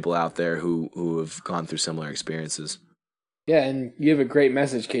find other people out there who have gone through similar experiences. Yeah, and you have a great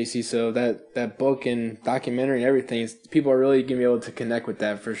message, Casey. So that book and documentary and everything, people are really going to be able to connect with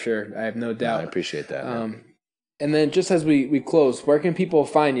that for sure. I have no doubt. I appreciate that. And then just as we close, where can people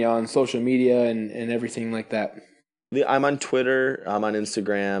find you on social media and everything like that? I'm on Twitter, I'm on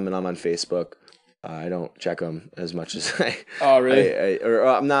Instagram, and I'm on Facebook. I don't check them as much as I. Oh, really?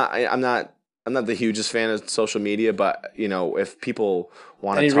 I'm not the hugest fan of social media, but if people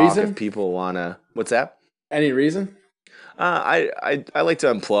want to talk, if people want to, what's that? Any reason? I like to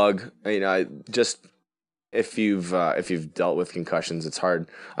unplug. If you've dealt with concussions, it's hard.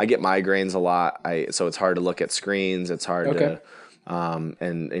 I get migraines a lot. So it's hard to look at screens. It's hard to,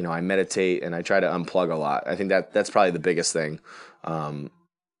 and I meditate and I try to unplug a lot. I think that's probably the biggest thing,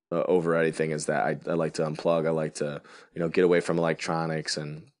 over anything, is that I like to unplug. I like to, get away from electronics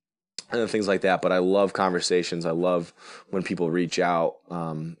and things like that. But I love conversations. I love when people reach out.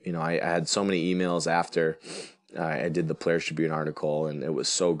 I had so many emails after I did the Players Tribune article, and it was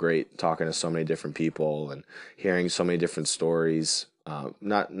so great talking to so many different people and hearing so many different stories,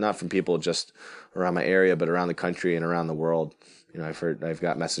 not from people just around my area, but around the country and around the world. I've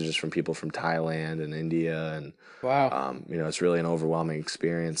got messages from people from Thailand and India, and wow, it's really an overwhelming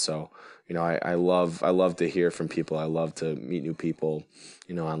experience. So, I love to hear from people. I love to meet new people,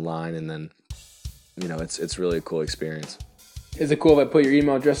 online, and then, it's really a cool experience. Is it cool if I put your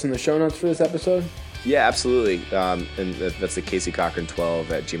email address in the show notes for this episode? Yeah, absolutely. And that's the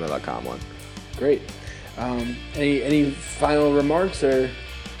CaseyCochran12@gmail.com one. Great. Any final remarks or?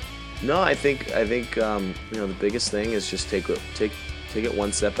 No, I think the biggest thing is just take it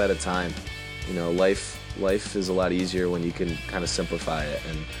one step at a time. Life is a lot easier when you can kind of simplify it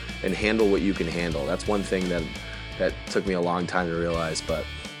and handle what you can handle. That's one thing that took me a long time to realize. But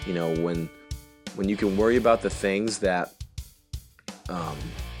when you can worry about the things that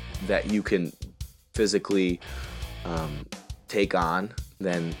you can physically take on,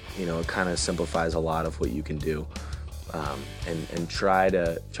 then it kind of simplifies a lot of what you can do, and try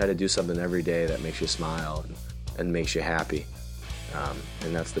to do something every day that makes you smile and makes you happy,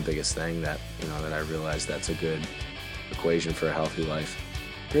 and that's the biggest thing that I realized that's a good equation for a healthy life.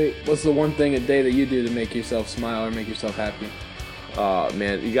 Great. What's the one thing a day that you do to make yourself smile or make yourself happy?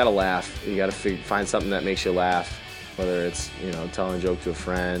 Man, you gotta laugh. You gotta find something that makes you laugh, whether it's telling a joke to a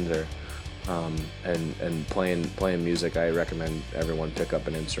friend or and playing music. I recommend everyone pick up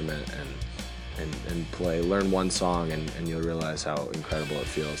an instrument and learn one song, and you'll realize how incredible it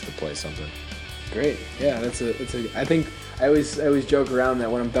feels to play something. Great. Yeah, I think I always joke around that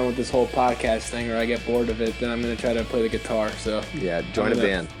when I'm done with this whole podcast thing or I get bored of it, then I'm going to try to play the guitar. So yeah, join a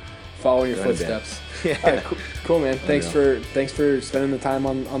band. Follow your footsteps. Yeah. All right, cool, man. Thanks for spending the time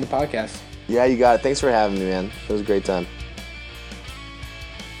on the podcast. Yeah, you got it. Thanks for having me, man. It was a great time.